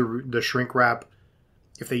they do the shrink wrap,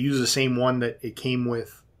 if they use the same one that it came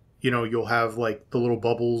with, you'll have like the little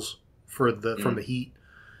bubbles from the heat.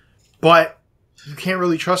 But you can't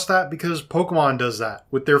really trust that because Pokemon does that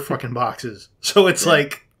with their fucking boxes. So it's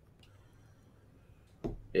like,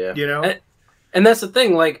 and that's the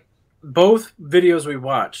thing. Like, both videos we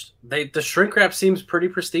watched, the shrink wrap seems pretty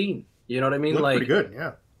pristine. You know what I mean? Like, pretty good,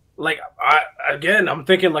 yeah. Like, I'm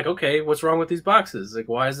thinking like, okay, what's wrong with these boxes? Like,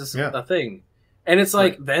 why is this a thing? And it's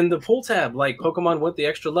like, then the pull tab, like Pokemon went the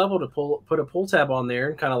extra level to put a pull tab on there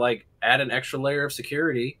and kind of like add an extra layer of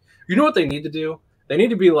security. You know what they need to do? They need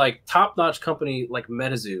to be like top-notch company like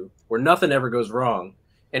MetaZoo, where nothing ever goes wrong,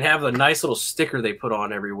 and have the nice little sticker they put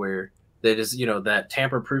on everywhere that is, that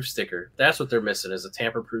tamper-proof sticker. That's what they're missing, is a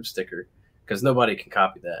tamper-proof sticker, because nobody can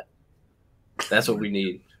copy that. That's what we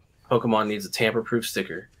need. Pokemon needs a tamper-proof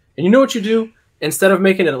sticker. And you know what you do? Instead of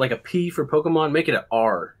making it like a P for Pokemon, make it an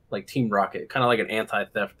R, like Team Rocket. Kind of like an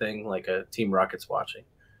anti-theft thing, like a Team Rocket's watching.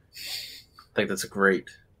 I think that's a great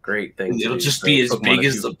thing. It'll just be as big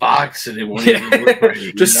as the box, and it won't even look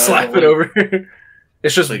right. Just slap it over.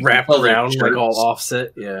 It's just like wrapped around, like all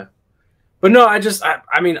offset. Yeah. But no, I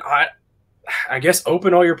guess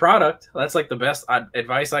open all your product. That's like the best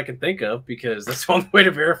advice I can think of, because that's the only way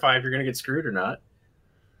to verify if you're going to get screwed or not.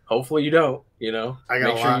 Hopefully you don't, Make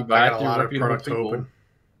sure you buy it through reputable people. Open.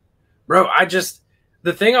 Bro,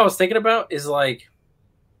 the thing I was thinking about is like,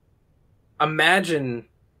 imagine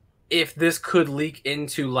if this could leak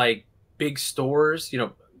into like big stores,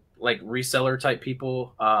 like reseller type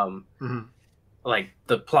people, like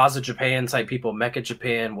the Plaza Japan type people, Mecha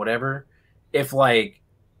Japan, whatever. If like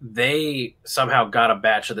they somehow got a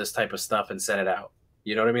batch of this type of stuff and sent it out,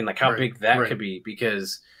 you know what I mean? Like how big that could be,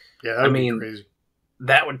 because that would be crazy.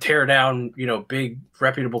 That would tear down, big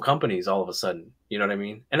reputable companies all of a sudden. You know what I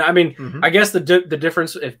mean? And I mean, I guess the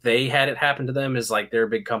difference if they had it happen to them is like they're a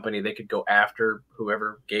big company. They could go after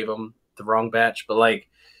whoever gave them the wrong batch. But like,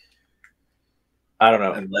 I don't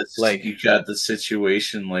know. Unless like you got the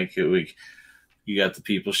situation like you got the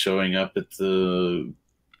people showing up at the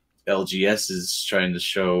LGSs trying to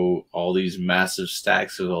show all these massive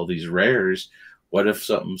stacks of all these rares. What if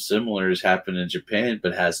something similar has happened in Japan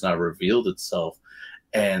but has not revealed itself?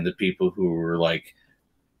 And the people who were like,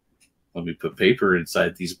 let me put paper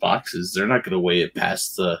inside these boxes, they're not going to weigh it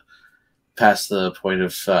past the point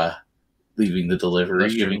of leaving the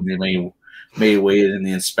delivery. I mean, they may weigh it in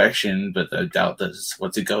the inspection, but I doubt that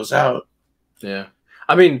once it goes out. Yeah.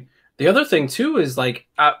 I mean, The other thing too is like,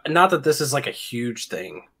 not that this is like a huge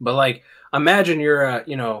thing, but like, imagine you're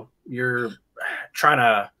you're trying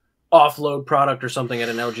to offload product or something at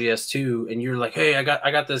an LGS2, and you're like, hey, I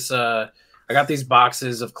got this I got these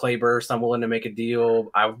boxes of clay burst. I'm willing to make a deal.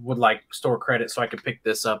 I would like store credit so I could pick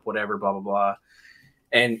this up, whatever, blah blah blah.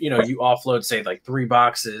 And you offload say like 3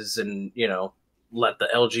 boxes, and let the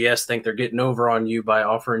LGS think they're getting over on you by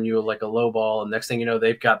offering you like a low ball, and next thing you know,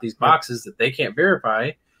 they've got these boxes that they can't verify.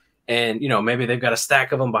 And, maybe they've got a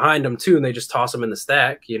stack of them behind them too, and they just toss them in the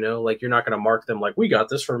stack, like you're not going to mark them like, we got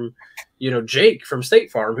this from, Jake from State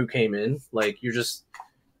Farm who came in. Like, you're just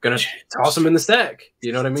going to toss them in the stack.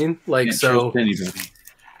 You know what I mean? Like, so,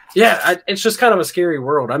 yeah, it's just kind of a scary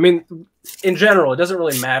world. I mean, in general, it doesn't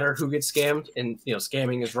really matter who gets scammed, and,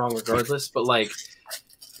 scamming is wrong regardless, but like,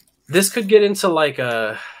 this could get into like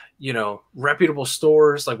reputable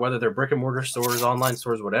stores, like whether they're brick and mortar stores, online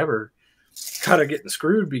stores, whatever, kind of getting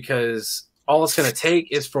screwed, because all it's going to take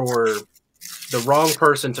is for the wrong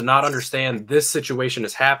person to not understand this situation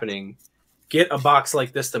is happening, get a box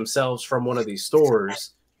like this themselves from one of these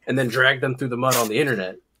stores, and then drag them through the mud on the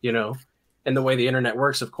internet, And the way the internet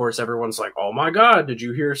works, of course, everyone's like, oh my God, did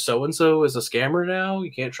you hear so-and-so is a scammer now?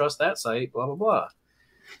 You can't trust that site, blah, blah, blah.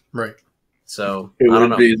 Right. So it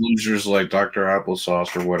would be losers like Dr.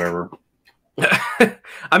 Applesauce or whatever.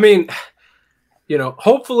 I mean,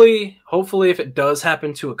 hopefully if it does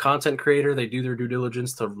happen to a content creator, they do their due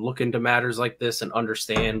diligence to look into matters like this and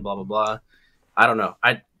understand, blah, blah, blah. I don't know.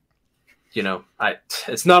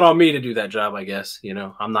 It's not on me to do that job, I guess.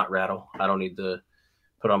 I'm not Rattle. I don't need to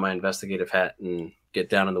put on my investigative hat and get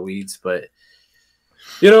down in the weeds, but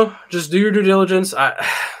just do your due diligence.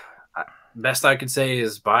 Best I could say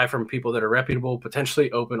is buy from people that are reputable,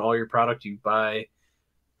 potentially open all your product you buy,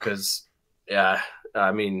 because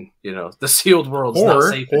I mean, the sealed world's not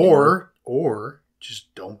safe anymore. Or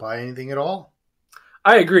just don't buy anything at all.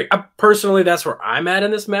 I agree. Personally, that's where I'm at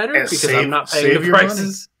in this matter, because I'm not paying the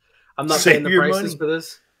prices. I'm not paying the prices for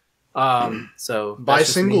this. So buy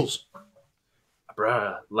singles,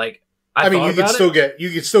 bruh. Like, I mean, you could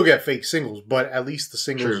still get fake singles, but at least the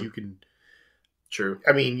singles you can. True.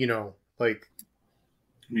 I mean, like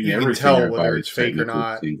you can tell whether it's fake or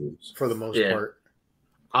not singles. For the most part.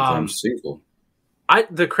 I'm single.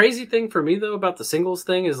 The crazy thing for me though about the singles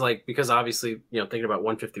thing is like, because obviously thinking about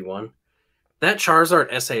 151, that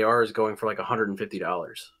Charizard SAR is going for like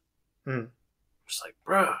 $150. Just like,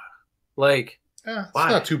 bruh, like, it's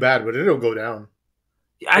not too bad, but it'll go down.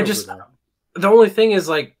 The only thing is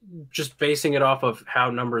like just basing it off of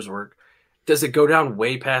how numbers work. Does it go down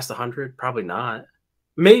way past 100? Probably not.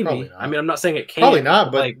 Maybe. Probably not. I mean, I'm not saying it can't. Probably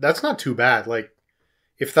not, but like, that's not too bad. Like,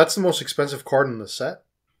 if that's the most expensive card in the set,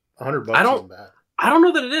 $100 isn't bad. I don't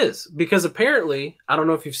know that it is, because apparently, I don't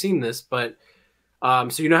know if you've seen this, but so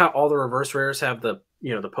how all the reverse rares have the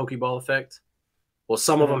the Pokeball effect? Well,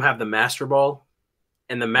 some of them have the Master Ball,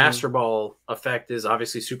 and the Master Ball effect is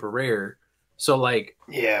obviously super rare. So like,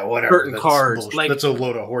 whatever. Certain cards, like, that's a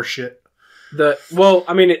load of horse shit.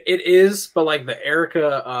 I mean, it is, but like the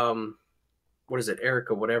Erica, what is it,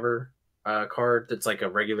 Erica whatever card that's like a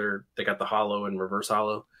regular. They got the hollow and reverse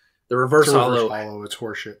hollow. The reverse hollow, it's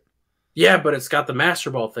horseshit. Yeah, but it's got the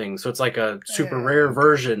Master Ball thing, so it's like a super rare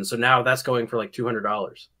version. So now that's going for like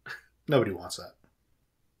 $200. Nobody wants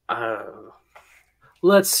that.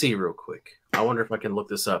 Let's see real quick. I wonder if I can look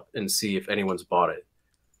this up and see if anyone's bought it.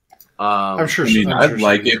 I'm sure. I'd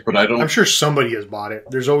like it, but I don't. I'm sure somebody has bought it.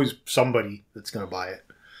 There's always somebody that's going to buy it.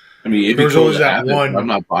 I mean, there's always that one. I'm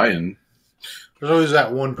not buying. There's always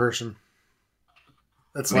that one person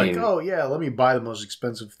that's like, oh yeah, let me buy the most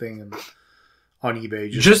expensive thing on eBay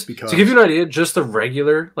just because. To give you an idea, just the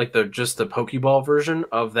regular, like the Pokeball version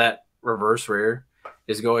of that reverse rare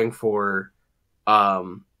is going for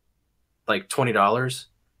like $20.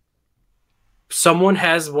 Someone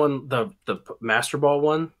has the Master Ball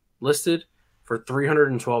one listed for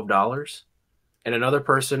 $312, and another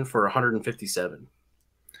person for $157.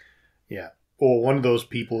 Yeah. Well, one of those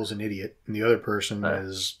people is an idiot, and the other person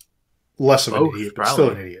is less of an idiot, but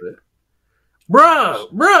still an idiot.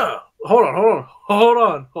 Bruh! Hold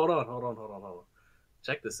on.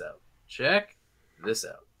 Check this out.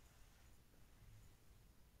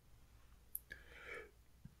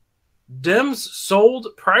 Dems sold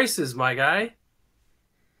prices, my guy.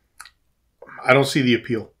 I don't see the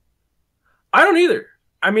appeal. I don't either.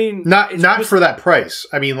 I mean, not for that price.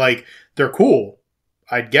 I mean, like, they're cool.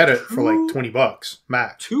 I'd get it for like $20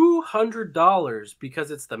 max. $200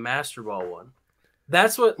 because it's the Master Ball one.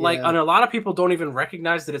 That's what, like, and a lot of people don't even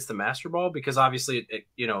recognize that it's the Master Ball because obviously it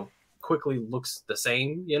quickly looks the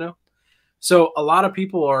same, So a lot of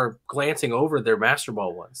people are glancing over their Master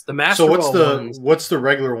Ball ones. The Master Ball what's the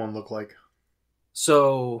regular one look like?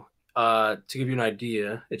 So to give you an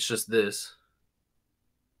idea, it's just this.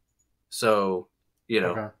 So,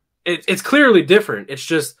 it's clearly different. It's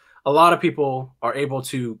just a lot of people are able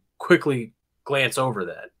to quickly glance over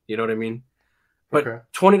that. You know what I mean?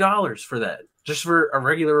 But $20 for that, just for a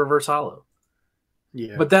regular reverse hollow.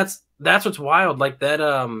 Yeah. But that's what's wild. Like that,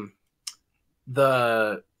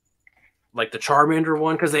 the Charmander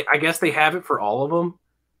one, because I guess they have it for all of them.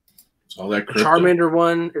 All that the Charmander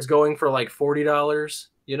one is going for like $40.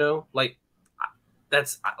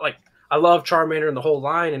 That's like, I love Charmander and the whole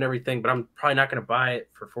line and everything, but I'm probably not going to buy it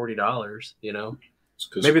for $40.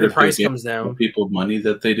 Maybe the price comes down. People money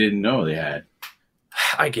that they didn't know they had.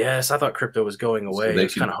 I guess I thought crypto was going away. So I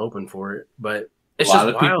was kind of hoping for it, but it's a lot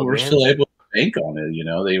just of people wild, were still able to bank on it.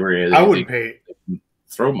 They were. I wouldn't pay.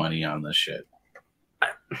 Throw money on this shit.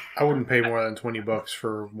 I wouldn't pay more than $20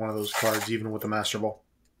 for one of those cards, even with the Master Ball.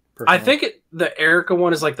 Personally. I think the Erica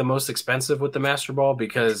one is like the most expensive with the Master Ball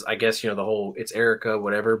because I guess the whole it's Erica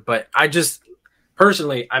whatever. But I just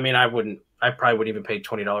personally, I probably wouldn't even pay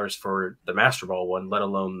 $20 for the Master Ball one, let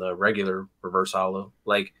alone the regular reverse hollow.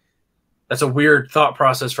 Like that's a weird thought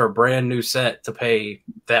process for a brand new set to pay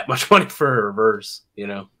that much money for a reverse.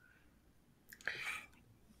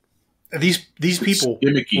 These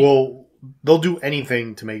people they'll do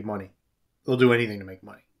anything to make money. They'll do anything to make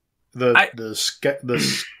money. The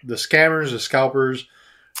scammers, the scalpers,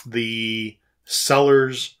 the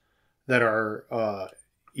sellers that are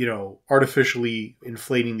artificially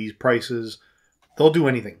inflating these prices, they'll do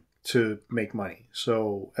anything to make money.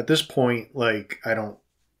 So at this point,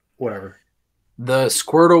 whatever. The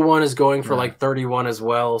Squirtle one is going for like $31 as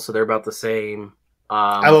well, so they're about the same.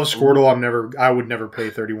 I love Squirtle. I would never pay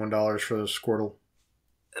 $31 for the Squirtle.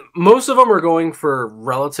 Most of them are going for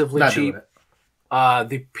relatively cheap.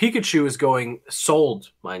 The Pikachu is going sold,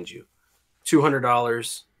 mind you,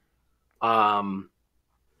 $200.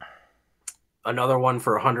 Another one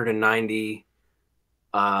for $190.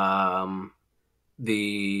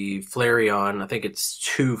 The Flareon, I think it's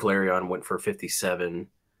 2 Flareon went for $57.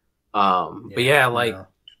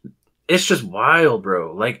 It's just wild,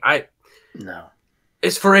 bro.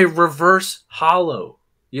 It's for a reverse hollow.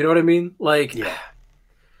 You know what I mean?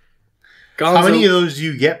 Gonzo, how many of those do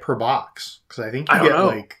you get per box? Because I think you get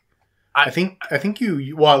I think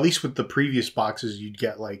you well, at least with the previous boxes you'd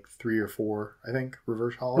get like 3 or 4, I think,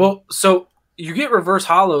 reverse hollow. Well, so you get reverse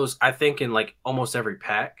hollows, I think, in like almost every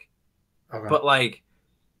pack. Okay. But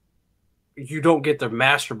you don't get the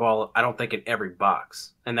Master Ball, I don't think, in every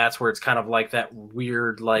box. And that's where it's kind of like that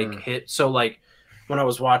weird hit. So when I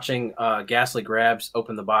was watching Ghastly Grabs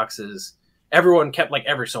open the boxes, everyone kept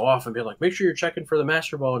every so often being like, make sure you're checking for the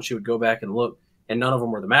Master Ball, and she would go back and look, and none of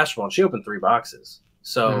them were the Master Ball, and she opened 3 boxes.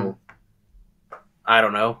 So I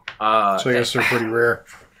don't know. So I guess they're pretty rare.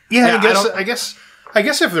 Yeah, I guess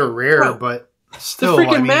if they're rare, but still, the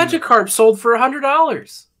freaking Magikarp sold for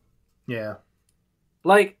 $100. Yeah.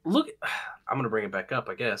 Look, I'm gonna bring it back up,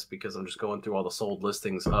 I guess, because I'm just going through all the sold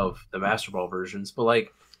listings of the Master Ball versions. But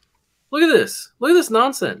look at this. Look at this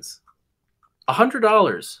nonsense.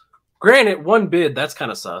 $100. Granted, 1 bid, that's kind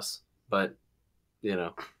of sus, but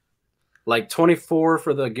 24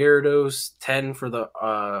 for the Gyarados, 10 for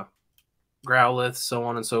the Growlithe, so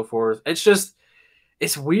on and so forth. It's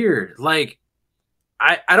weird. I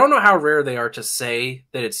don't know how rare they are to say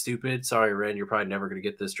that it's stupid. Sorry, Ren, you're probably never going to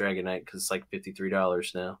get this Dragonite because it's like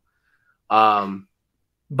 $53 now.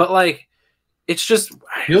 But it's just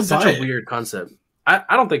such a weird concept.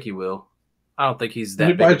 I don't think he will. I don't think he's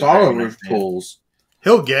that big. He buys all of his pulls.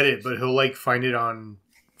 He'll get it, but he'll find it on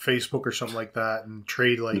Facebook or something like that and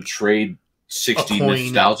trade trade 60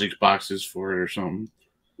 nostalgic boxes for it or something.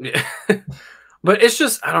 Yeah. But it's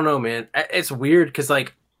just, I don't know, man. It's weird because I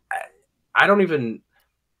don't even.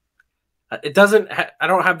 It doesn't. I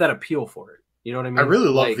don't have that appeal for it. You know what I mean? I really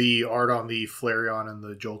love the art on the Flareon and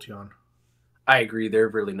the Jolteon. I agree. They're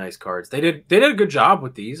really nice cards. They did a good job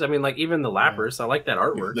with these. I mean, even the Lapras. I like that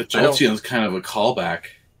artwork. The Jolteon's kind of a callback.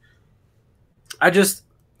 I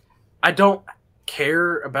don't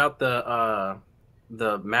care about the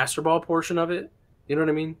Master Ball portion of it. You know what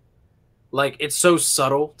I mean? It's so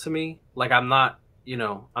subtle to me. I'm not,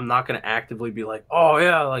 I'm not going to actively be like, oh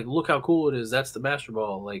yeah, look how cool it is. That's the Master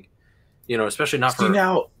Ball. Especially not for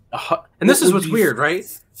now. And this is what's weird, right?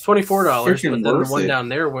 $24, but then the one down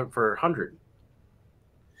there went for $100.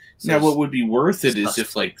 So now, what would be worth it is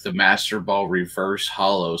if the Master Ball Reverse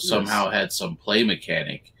Hollow somehow had some play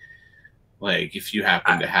mechanic. If you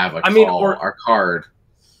happen to have a card.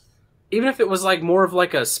 Even if it was more of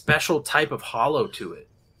a special type of hollow to it.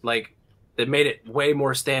 that made it way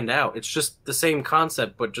more stand out. It's just the same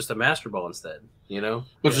concept, but just a Master Ball instead, you know?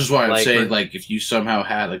 Which is why I'm saying, like, if you somehow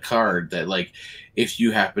had a card that, like, if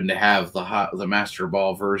you happen to have the Master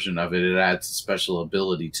Ball version of it, it adds a special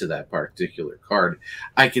ability to that particular card.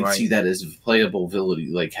 I can see that as playable ability,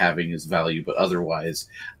 like, having its value, but otherwise,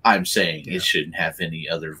 I'm saying it shouldn't have any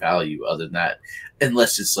other value other than that,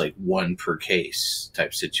 unless it's, like, one per case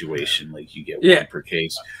type situation, like, you get one per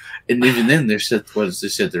case. And even then, they said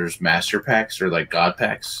there's master packs or like god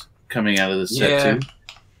packs coming out of the set too.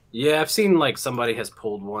 Yeah, I've seen like somebody has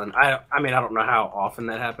pulled one. I mean, I don't know how often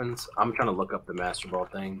that happens. I'm trying to look up the Master Ball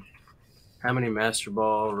thing. How many Master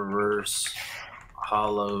Ball reverse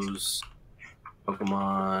hollows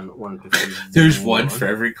Pokemon 150? There's one for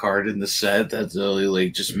every card in the set. That's really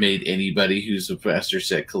like just made anybody who's a master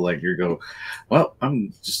set collector go, well,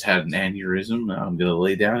 I'm just had an aneurysm. Now I'm gonna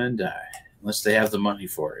lay down and die. Unless they have the money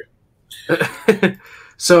for it.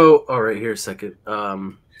 So, all right, here a second.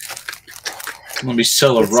 Let me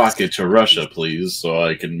sell a rocket to Russia, please, so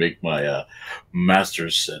I can make my master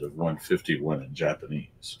set of 151 in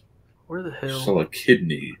Japanese. Where the hell? Sell a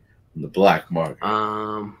kidney in the black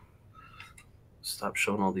market. Stop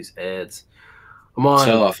showing all these ads. I'm on.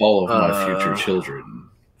 Sell off all of my future children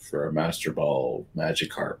for a Master Ball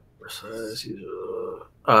Magikarp.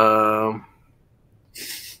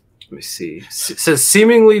 Let me see. It says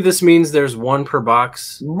seemingly this means there's one per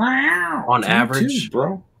box on average, too,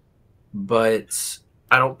 bro. But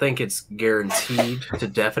I don't think it's guaranteed to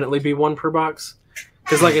definitely be one per box.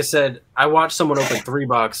 Because like I said, I watched someone open 3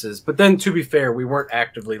 boxes, but then to be fair, we weren't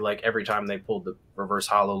actively like every time they pulled the reverse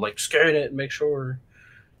hollow, like scan it and make sure.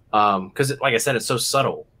 Because like I said, it's so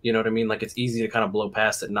subtle. You know what I mean? Like it's easy to kind of blow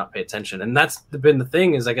past it and not pay attention. And that's been the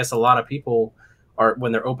thing is I guess a lot of people are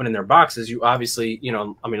when they're opening their boxes, you obviously, you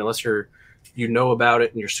know, I mean, unless you're, you know about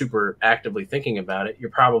it and you're super actively thinking about it, you're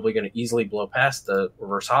probably going to easily blow past the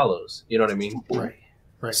reverse hollows. You know what I mean?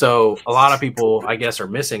 Right. So a lot of people, I guess, are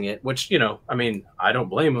missing it, which, you know, I mean, I don't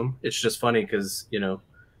blame them. It's just funny because, you know,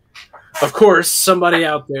 of course, somebody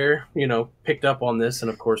out there, you know, picked up on this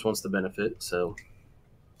and, of course, wants the benefit. So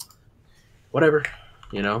whatever,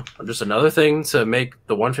 you know, just another thing to make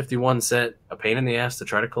the 151 set a pain in the ass to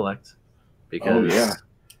try to collect. Because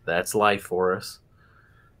that's life for us.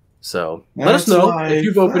 So let us know if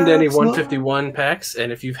you've opened any 151 packs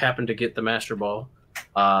and if you've happened to get the Master Ball.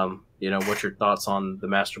 You know, what's your thoughts on the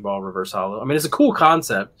Master Ball Reverse Hollow? I mean, it's a cool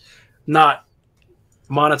concept, not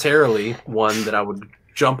monetarily one that I would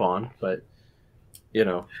jump on, but you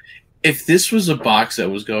know, if this was a box that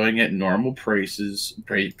was going at normal prices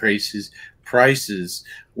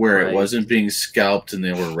where it wasn't being scalped and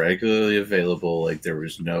they were regularly available, like there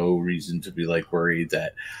was no reason to be like worried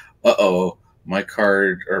that, my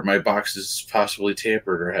card or my box is possibly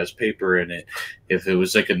tampered or has paper in it. If it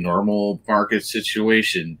was like a normal market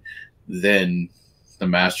situation, then the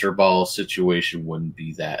Master Ball situation wouldn't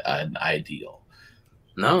be that ideal.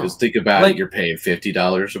 No, because think about it, you're paying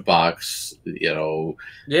 $50 a box. You know,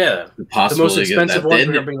 the most expensive ones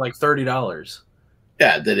are going to be like $30.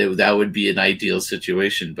 Yeah, that would be an ideal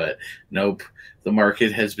situation, but nope. The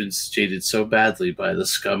market has been jaded so badly by the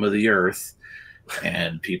scum of the earth,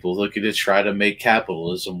 and people looking to try to make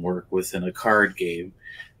capitalism work within a card game.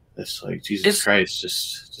 That's like Jesus Christ,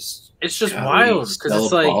 just it's just wild because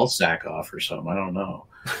it's like ball sack off or something. I don't know.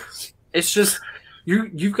 It's just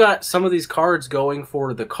you've got some of these cards going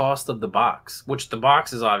for the cost of the box, which the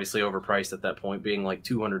box is obviously overpriced at that point, being like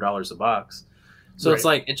 $200 a box. So it's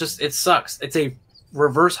like it sucks. It's a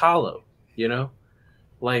reverse hollow, you know,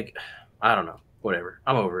 like I don't know, whatever.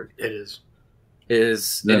 I'm over it. It is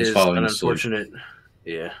an unfortunate,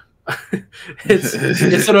 it's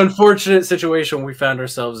an unfortunate situation we found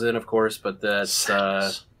ourselves in, of course, but that's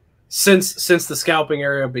since the scalping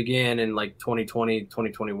era began in like 2020,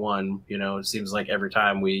 2021, you know, it seems like every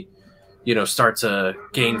time we, you know, start to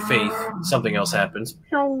gain faith, something else happens.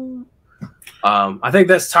 I think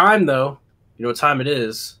that's time though. You know what time it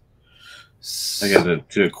is? I gotta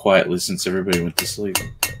do it quietly since everybody went to sleep.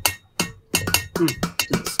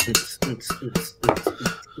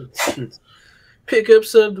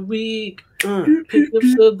 Pickups of the week.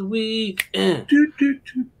 Pickups of the week.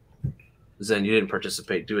 Zen, you didn't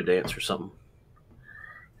participate. Do a dance or something.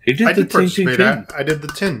 He did. I did participate. I did the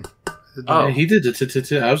tin. He did the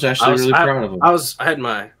tin. I was actually really proud of him. I had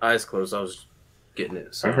my eyes closed. I was getting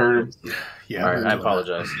it. So. I heard him. Yeah. All right. I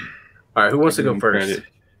apologize. All right. Who wants to go first? Credit.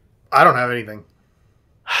 I don't have anything.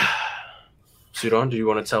 Sudan, do you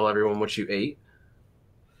want to tell everyone what you ate?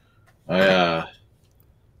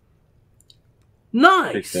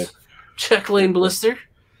 Nice. Check lane blister.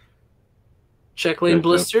 Check lane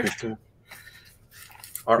blister.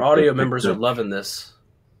 Our audio members are loving this.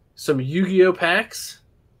 Some Yu-Gi-Oh packs.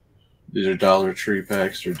 These are Dollar Tree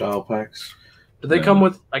packs or doll packs. Do they come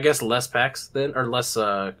with, I guess, less packs then, or less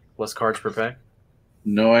cards per pack?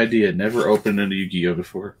 No idea. Never opened a Yu-Gi-Oh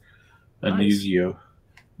before. A Yu-Gi-Oh.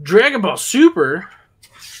 Dragon Ball Super.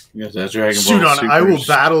 Yes, that's Dragon Ball Suit on. Super. I will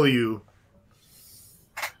battle you.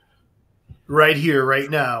 Right here, right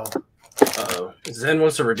now. Uh-oh. Zen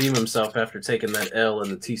wants to redeem himself after taking that L in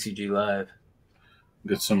the TCG Live.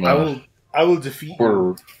 Get some. I will defeat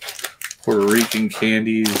Puerto Rican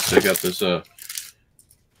candies. I got this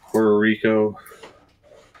Puerto Rico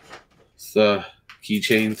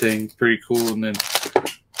keychain thing, pretty cool, and then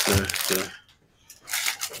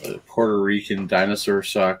the Puerto Rican dinosaur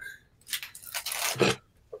sock,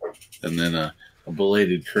 and then a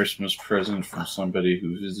belated Christmas present from somebody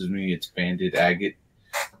who visited me. It's banded agate,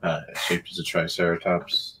 shaped as a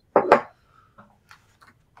triceratops,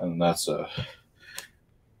 and that's and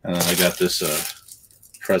then I got this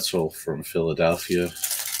pretzel from Philadelphia.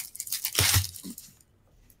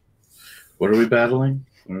 What are we battling?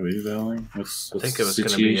 What's I think it was going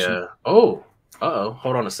to situation? be hold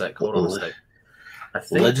on a sec. I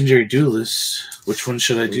think Legendary Duelist. Which one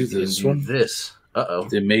should I do? This one? This.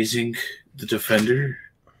 The Defender.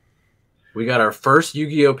 We got our first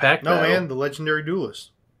Yu-Gi-Oh pack. No, man, the Legendary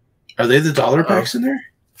Duelist. Are they the dollar packs in there?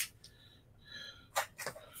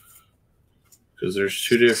 Because there's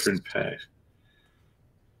two different packs.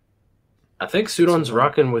 I think Sudon's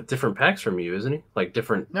rocking with different packs from you, isn't he? Like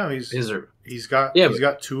different. No, he's got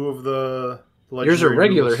two of the Legendary yours are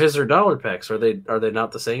regular. Duelist. His are dollar packs. Are they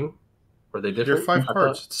not the same? Are they different? They're 5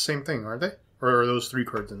 cards. It's the same thing, aren't they? Or are those 3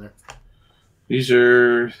 cards in there? These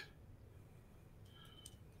are.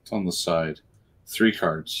 It's on the side. 3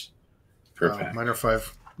 cards per pack. Mine are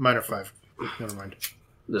 5. Never mind.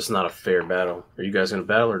 This is not a fair battle. Are you guys going to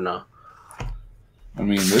battle or not? I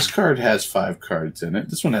mean, this card has 5 cards in it.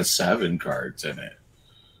 This one has 7 cards in it.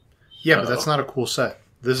 Yeah, but that's not a cool set.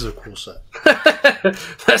 This is a cool set.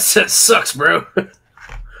 That set sucks, bro.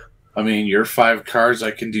 I mean, your 5 cards,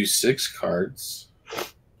 I can do 6 cards.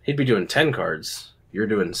 He'd be doing 10 cards. You're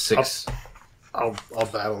doing 6. I'll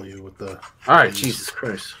battle you with the... All right, Jesus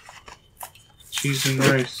Christ. Cheese and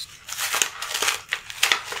rice.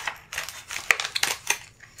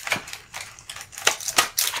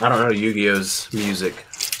 I don't know Yu-Gi-Oh's music,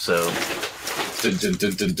 so... I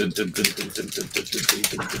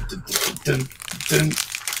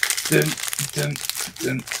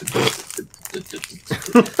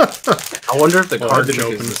wonder if the card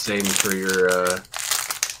trick is the same for your...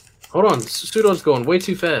 Hold on, Pseudo's going way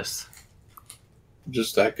too fast.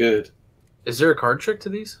 Just that good. Is there a card trick to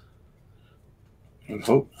these? I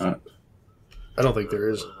hope not. I don't think there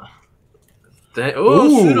is.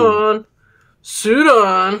 Pseudon!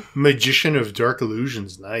 Pseudon! Magician of Dark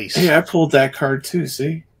Illusions, nice. Hey, I pulled that card too,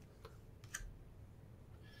 see?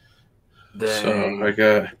 Dang. So I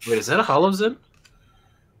got... Wait, is that a Hollow Zen?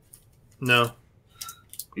 No.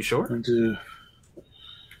 You sure?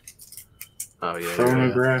 Oh, yeah.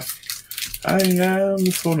 Phonograph. I am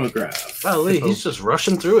the phonograph. Wow, Lee, he's just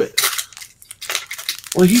rushing through it.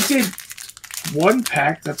 Well, he did 1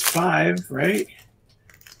 pack, that's 5, right?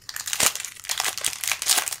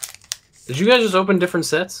 Did you guys just open different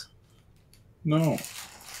sets? No.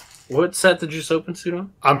 What set did you just open, Sudon?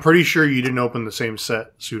 I'm pretty sure you didn't open the same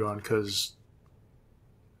set, Sudon, because...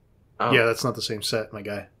 Oh. Yeah, that's not the same set, my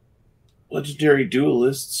guy. Legendary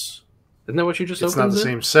Duelists. Isn't that what you just opened? It's not the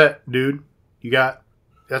same set, dude. You got...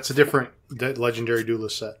 That's a different Legendary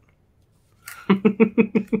Duelist set.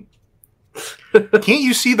 Can't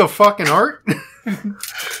you see the fucking art?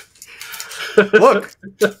 Look.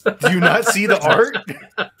 Do you not see the art?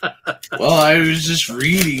 Well, I was just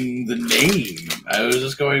reading the name. I was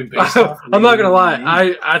just going based off I'm not going to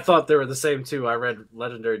lie. I thought they were the same, too. I read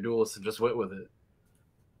Legendary Duelist and just went with it.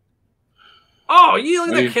 Oh, you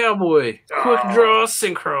look at that cowboy. Quick draw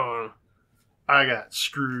synchron. I got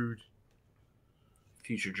screwed.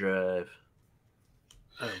 Future Drive.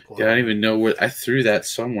 Yeah, I don't even know where... I threw that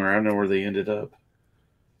somewhere. I don't know where they ended up.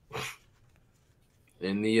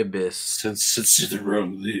 In the Abyss. Since it's the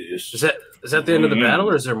wrong list. Is that the end of the battle,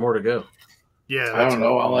 or is there more to go? Yeah, I don't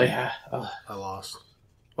know. I lost.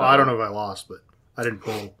 Well, I don't know if I lost, but I didn't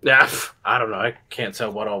pull. Yeah, I don't know. I can't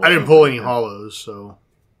tell what all. I didn't pull any hollows, so.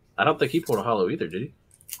 I don't think he pulled a hollow either, did he?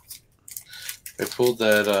 I pulled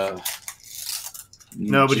that.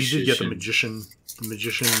 No, but he did get the magician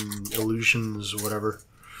illusions, whatever.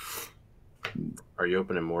 Are you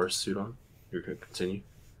opening more, Sudon? You're going to continue?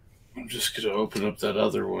 I'm just going to open up that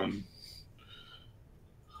other one.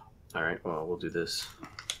 All right, well, we'll do this.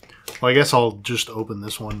 Well, I guess I'll just open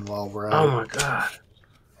this one while we're at it. Oh, my God.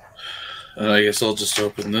 I guess I'll just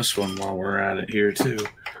open this one while we're at it here, too.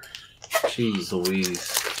 Jeez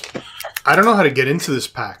Louise. I don't know how to get into this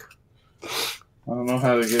pack. I don't know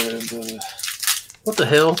how to get into this. What the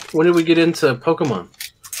hell? When did we get into Pokemon?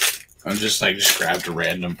 I just grabbed a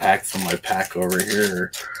random pack from my pack over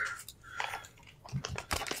here.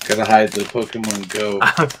 Gotta hide the Pokemon Go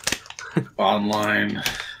online.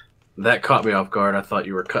 That caught me off guard. I thought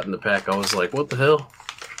you were cutting the pack. I was like, what the hell?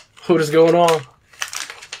 What is going on?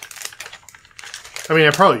 I mean,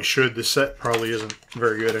 I probably should. The set probably isn't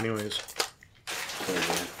very good anyways.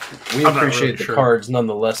 We appreciate the cards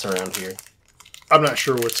nonetheless around here. I'm not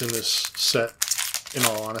sure what's in this set, in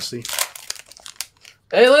all honesty.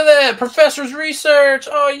 Hey, look at that! Professor's research!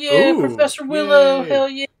 Oh, yeah! Ooh, Professor Willow! Yay. Hell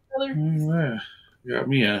yeah, brother! Got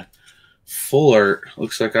me a full art.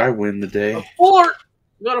 Looks like I win the day. A full art!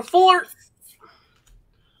 You got a full art!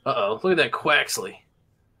 Uh-oh, look at that Quaxley.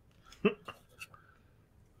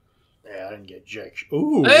 Yeah, I didn't get jack.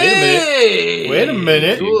 Ooh, hey! Wait a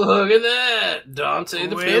minute. Look at that. Dante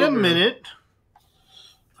the Pilgrim. Wait a minute.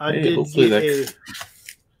 I did get a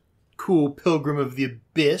cool Pilgrim of the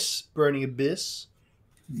Abyss. Burning Abyss.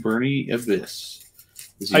 Bernie Abyss.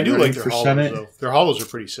 I do like their hollows, though. Their hollows are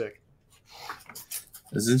pretty sick.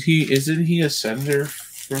 Isn't he a senator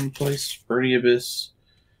from place? Bernie Abyss?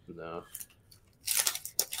 No.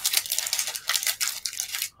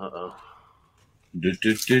 Uh-oh.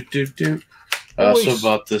 I also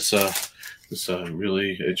bought this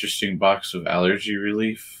really interesting box of allergy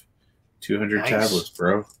relief. 200 tablets,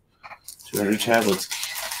 bro. 200 tablets.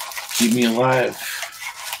 Keep me alive.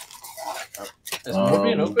 Is more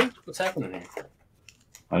being open? What's happening here?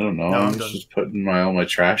 I don't know. I'm just putting all my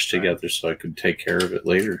trash together so I can take care of it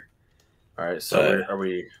later. All right, so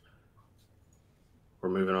we're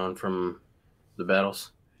moving on from the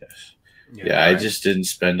battles? Yes. Yeah, I just didn't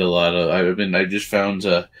spend a lot of. I just found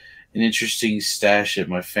an interesting stash at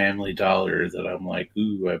my Family Dollar that I'm like,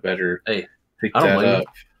 ooh, I better pick that up.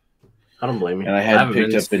 I don't blame you. And I hadn't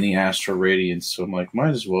picked up any Astral Radiance, so I'm like,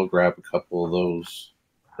 might as well grab a couple of those.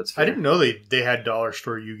 That's fair. I didn't know they had dollar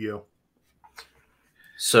store Yu-Gi-Oh.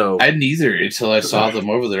 So I didn't either until I saw them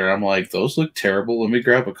over there. I'm like, those look terrible. Let me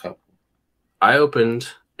grab a couple. I opened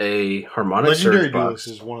a Harmonic Legendary Surge box. Duelist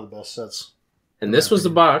is one of the best sets. And this was the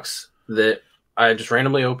box that I just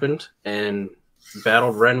randomly opened and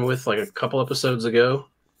battled Ren with like a couple episodes ago.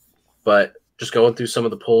 But just going through some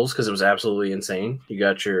of the pulls because it was absolutely insane. You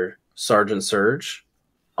got your Sergeant Surge.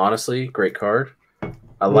 Honestly, great card.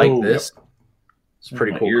 I like this. Yep. It's a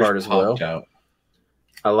pretty cool card as well. Out.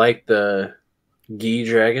 I like the Gi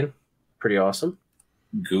Dragon. Pretty awesome.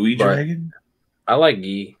 Gooey Dragon? I like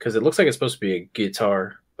Gi because it looks like it's supposed to be a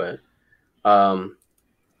guitar. But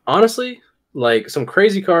honestly, like some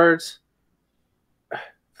crazy cards.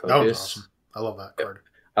 That was awesome. I love that card.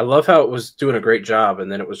 I love how it was doing a great job,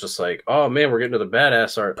 and then it was just like, oh man, we're getting to the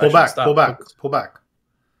badass art. Pull back.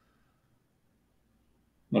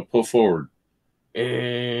 No, pull forward.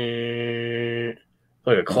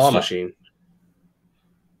 Like a claw machine.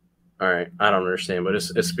 All right, I don't understand, but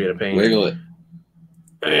it's being a pain. Wiggle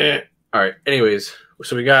it. All right. Anyways,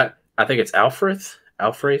 so we got, I think it's Alfrith.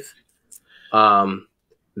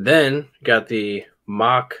 Then got the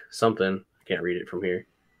Mach something. I can't read it from here.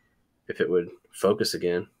 If it would focus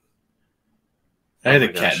again. I had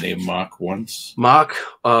a cat named Mach once. Mach,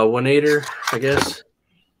 One-Ater, I guess.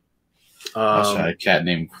 I also had a cat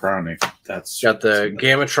named Chronic. That's got the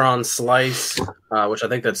Gamatron Slice, which I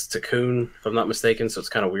think that's Takun, if I'm not mistaken. So it's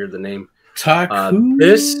kind of weird the name. Takun.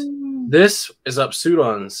 This is up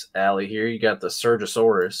Pseudon's alley here. You got the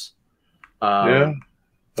Surgosaurus. Yeah,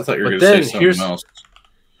 I thought you were going to say something else.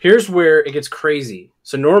 Here's where it gets crazy.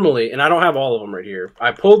 So normally, and I don't have all of them right here.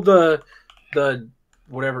 I pulled the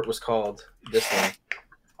whatever it was called. This one.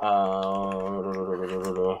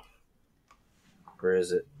 Where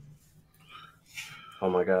is it? Oh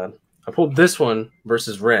my god! I pulled this one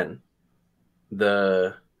versus Ren,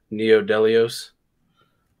 the Neo Delios.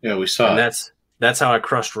 Yeah, we saw. And that's how I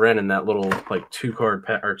crushed Ren in that little like 2-card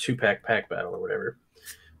pack or 2-pack pack battle or whatever.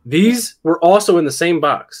 These were also in the same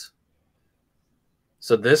box.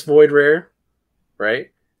 So this Void Rare, right?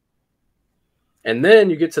 And then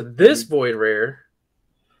you get to this Void Rare,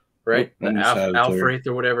 right? The Alfraith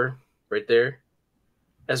or whatever, right there.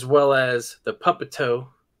 As well as the Puppetoe.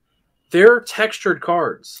 They're textured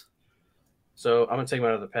cards. So I'm going to take them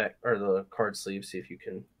out of the pack or the card sleeve, see if you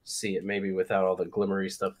can see it maybe without all the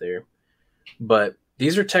glimmery stuff there. But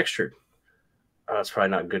these are textured. Oh, it's probably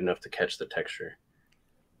not good enough to catch the texture.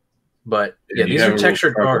 But yeah, these are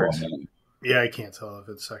textured cards. Yeah, I can't tell if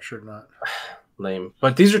it's textured or not. Lame.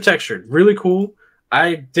 But these are textured. Really cool.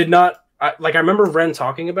 I remember Ren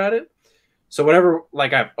talking about it, So whenever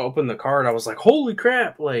like I opened the card, I was like, "Holy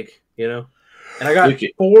crap!" Like and I got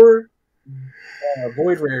 4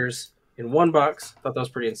 void rares in one box. Thought that was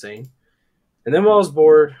pretty insane. And then while I was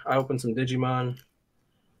bored, I opened some Digimon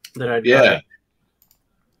that I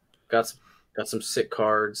got some sick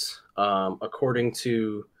cards. According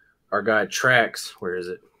to our guy Trax, where is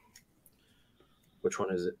it? Which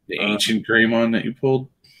one is it? The ancient Greymon that you pulled?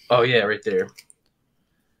 Oh yeah, right there.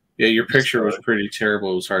 Yeah, your picture was pretty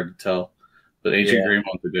terrible. It was hard to tell. But Ancient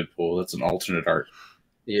Greymon's a good pull. That's an alternate art.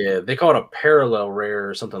 Yeah, they call it a parallel rare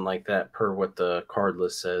or something like that per what the card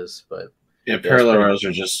list says. But parallel rares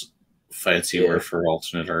are just fancy word for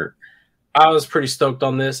alternate art. I was pretty stoked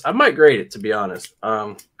on this. I might grade it, to be honest,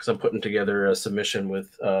 because I'm putting together a submission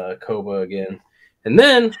with Koba again. And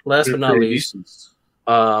then, last but not least,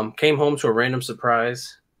 came home to a random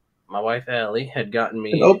surprise. My wife, Allie, had gotten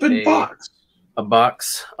me an open box. A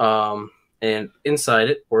box, and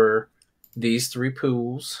inside it were these 3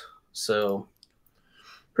 pools. So,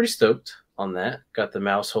 pretty stoked on that. Got the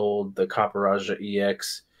Mousehold, the Caparajah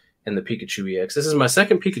EX, and the Pikachu EX. This is my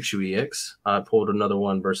second Pikachu EX. I pulled another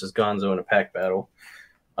one versus Gonzo in a pack battle.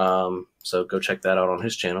 So go check that out on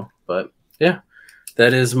his channel. But yeah,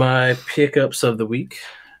 that is my pickups of the week.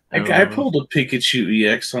 I pulled a Pikachu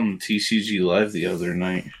EX on the TCG Live the other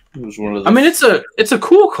night. It was one of the. I mean, it's a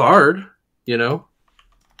cool card,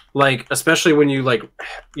 like especially when you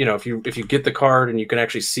if you get the card and you can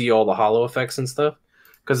actually see all the holo effects and stuff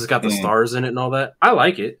because it's got the stars in it and all that. I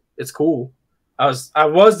like it. It's cool. I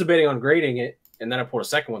was debating on grading it, and then I pulled a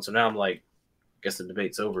second one, so now I'm like, I guess the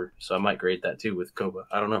debate's over. So I might grade that too with Koba.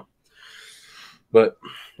 I don't know. But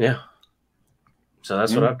yeah. So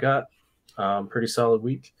that's what I've got. Pretty solid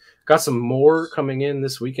week. Got some more coming in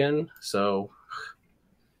this weekend, so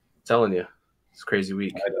I'm telling you, it's a crazy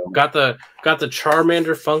week. Got the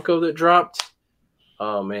Charmander Funko that dropped.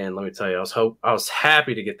 Oh man, let me tell you, I was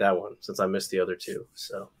happy to get that one since I missed the other 2.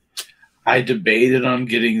 So I debated on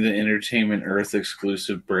getting the Entertainment Earth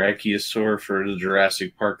exclusive Brachiosaur for the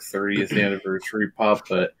Jurassic Park 30th anniversary pop,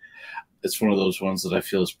 but it's one of those ones that I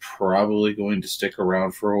feel is probably going to stick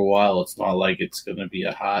around for a while. It's not like it's going to be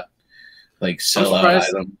a hot sellout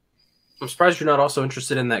item. I'm surprised you're not also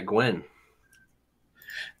interested in that Gwen.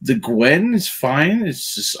 The Gwen is fine.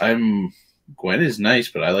 It's just Gwen is nice,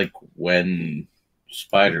 but I like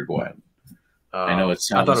Spider Gwen. I know it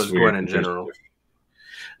sounds. I thought it was weird, Gwen in general.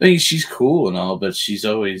 I mean, she's cool and all, but she's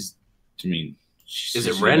always. I mean, is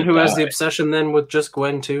it Ren who has the obsession then with just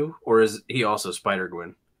Gwen too, or is he also Spider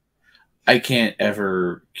Gwen? I can't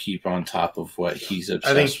ever keep on top of what he's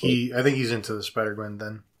obsessed with. I think he's into the Spider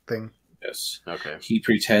Gwen thing. Yes. Okay. He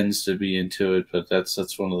pretends to be into it, but that's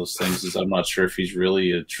one of those things. Is I'm not sure if he's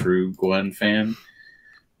really a true Gwen fan.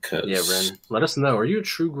 Yeah, Ren, let us know. Are you a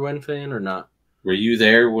true Gwen fan or not? Were you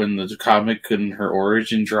there when the comic and her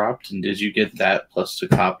origin dropped, and did you get that plus a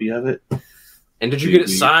copy of it? And did you get it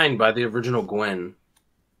signed by the original Gwen?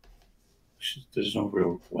 There's no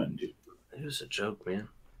real Gwen, dude. It was a joke, man.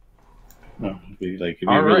 No, it'd be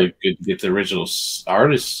really good to get the original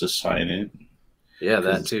artist to sign it. Yeah,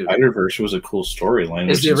 that too. Spider-Verse was a cool storyline.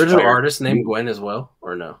 Is the original artist named Gwen as well,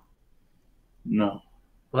 or no? No.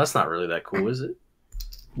 Well, that's not really that cool, is it?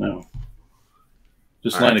 No.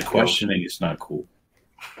 This line of questioning is not cool.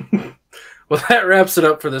 Well, that wraps it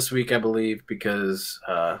up for this week, I believe, because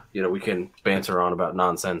we can banter on about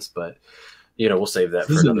nonsense, but we'll save that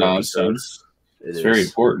for another episode. It's very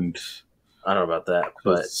important. I don't know about that,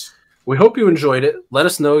 but we hope you enjoyed it. Let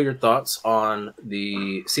us know your thoughts on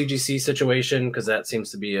the CGC situation, because that seems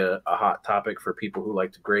to be a hot topic for people who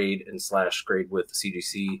like to grade and / grade with the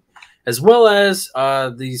CGC, as well as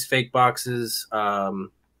these fake boxes.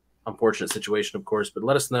 Unfortunate situation, of course, but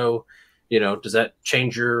let us know, does that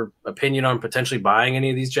change your opinion on potentially buying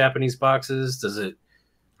any of these Japanese boxes? Does it,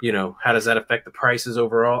 how does that affect the prices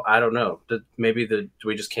overall? I don't know. Do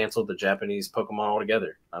we just cancel the Japanese Pokemon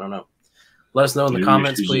altogether? I don't know. Let us know in the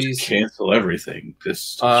comments, please. Just cancel everything.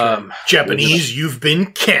 Japanese, you've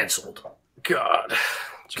been canceled. God.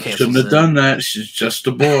 Shouldn't have done that. She's just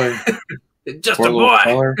a boy. Just a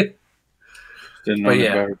boy. Didn't know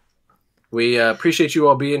better. We appreciate you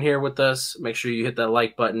all being here with us. Make sure you hit that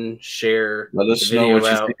like button, share. Let us know what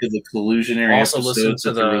you think of the Collusionary episodes listen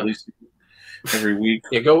to the release every week.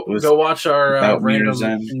 Yeah, go watch our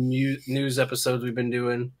random news episodes we've been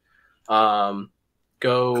doing. Go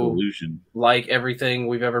Collusion. Like everything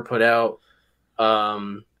we've ever put out.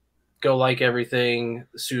 Go like everything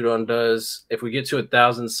Sudon does. If we get to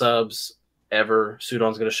 1,000 subs ever,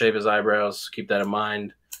 Sudon's going to shave his eyebrows. Keep that in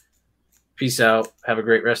mind. Peace out. Have a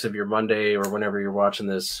great rest of your Monday or whenever you're watching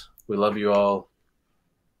this. We love you all.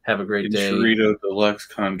 Have a great day. Chorito Deluxe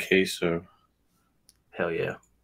Con Queso. Hell yeah.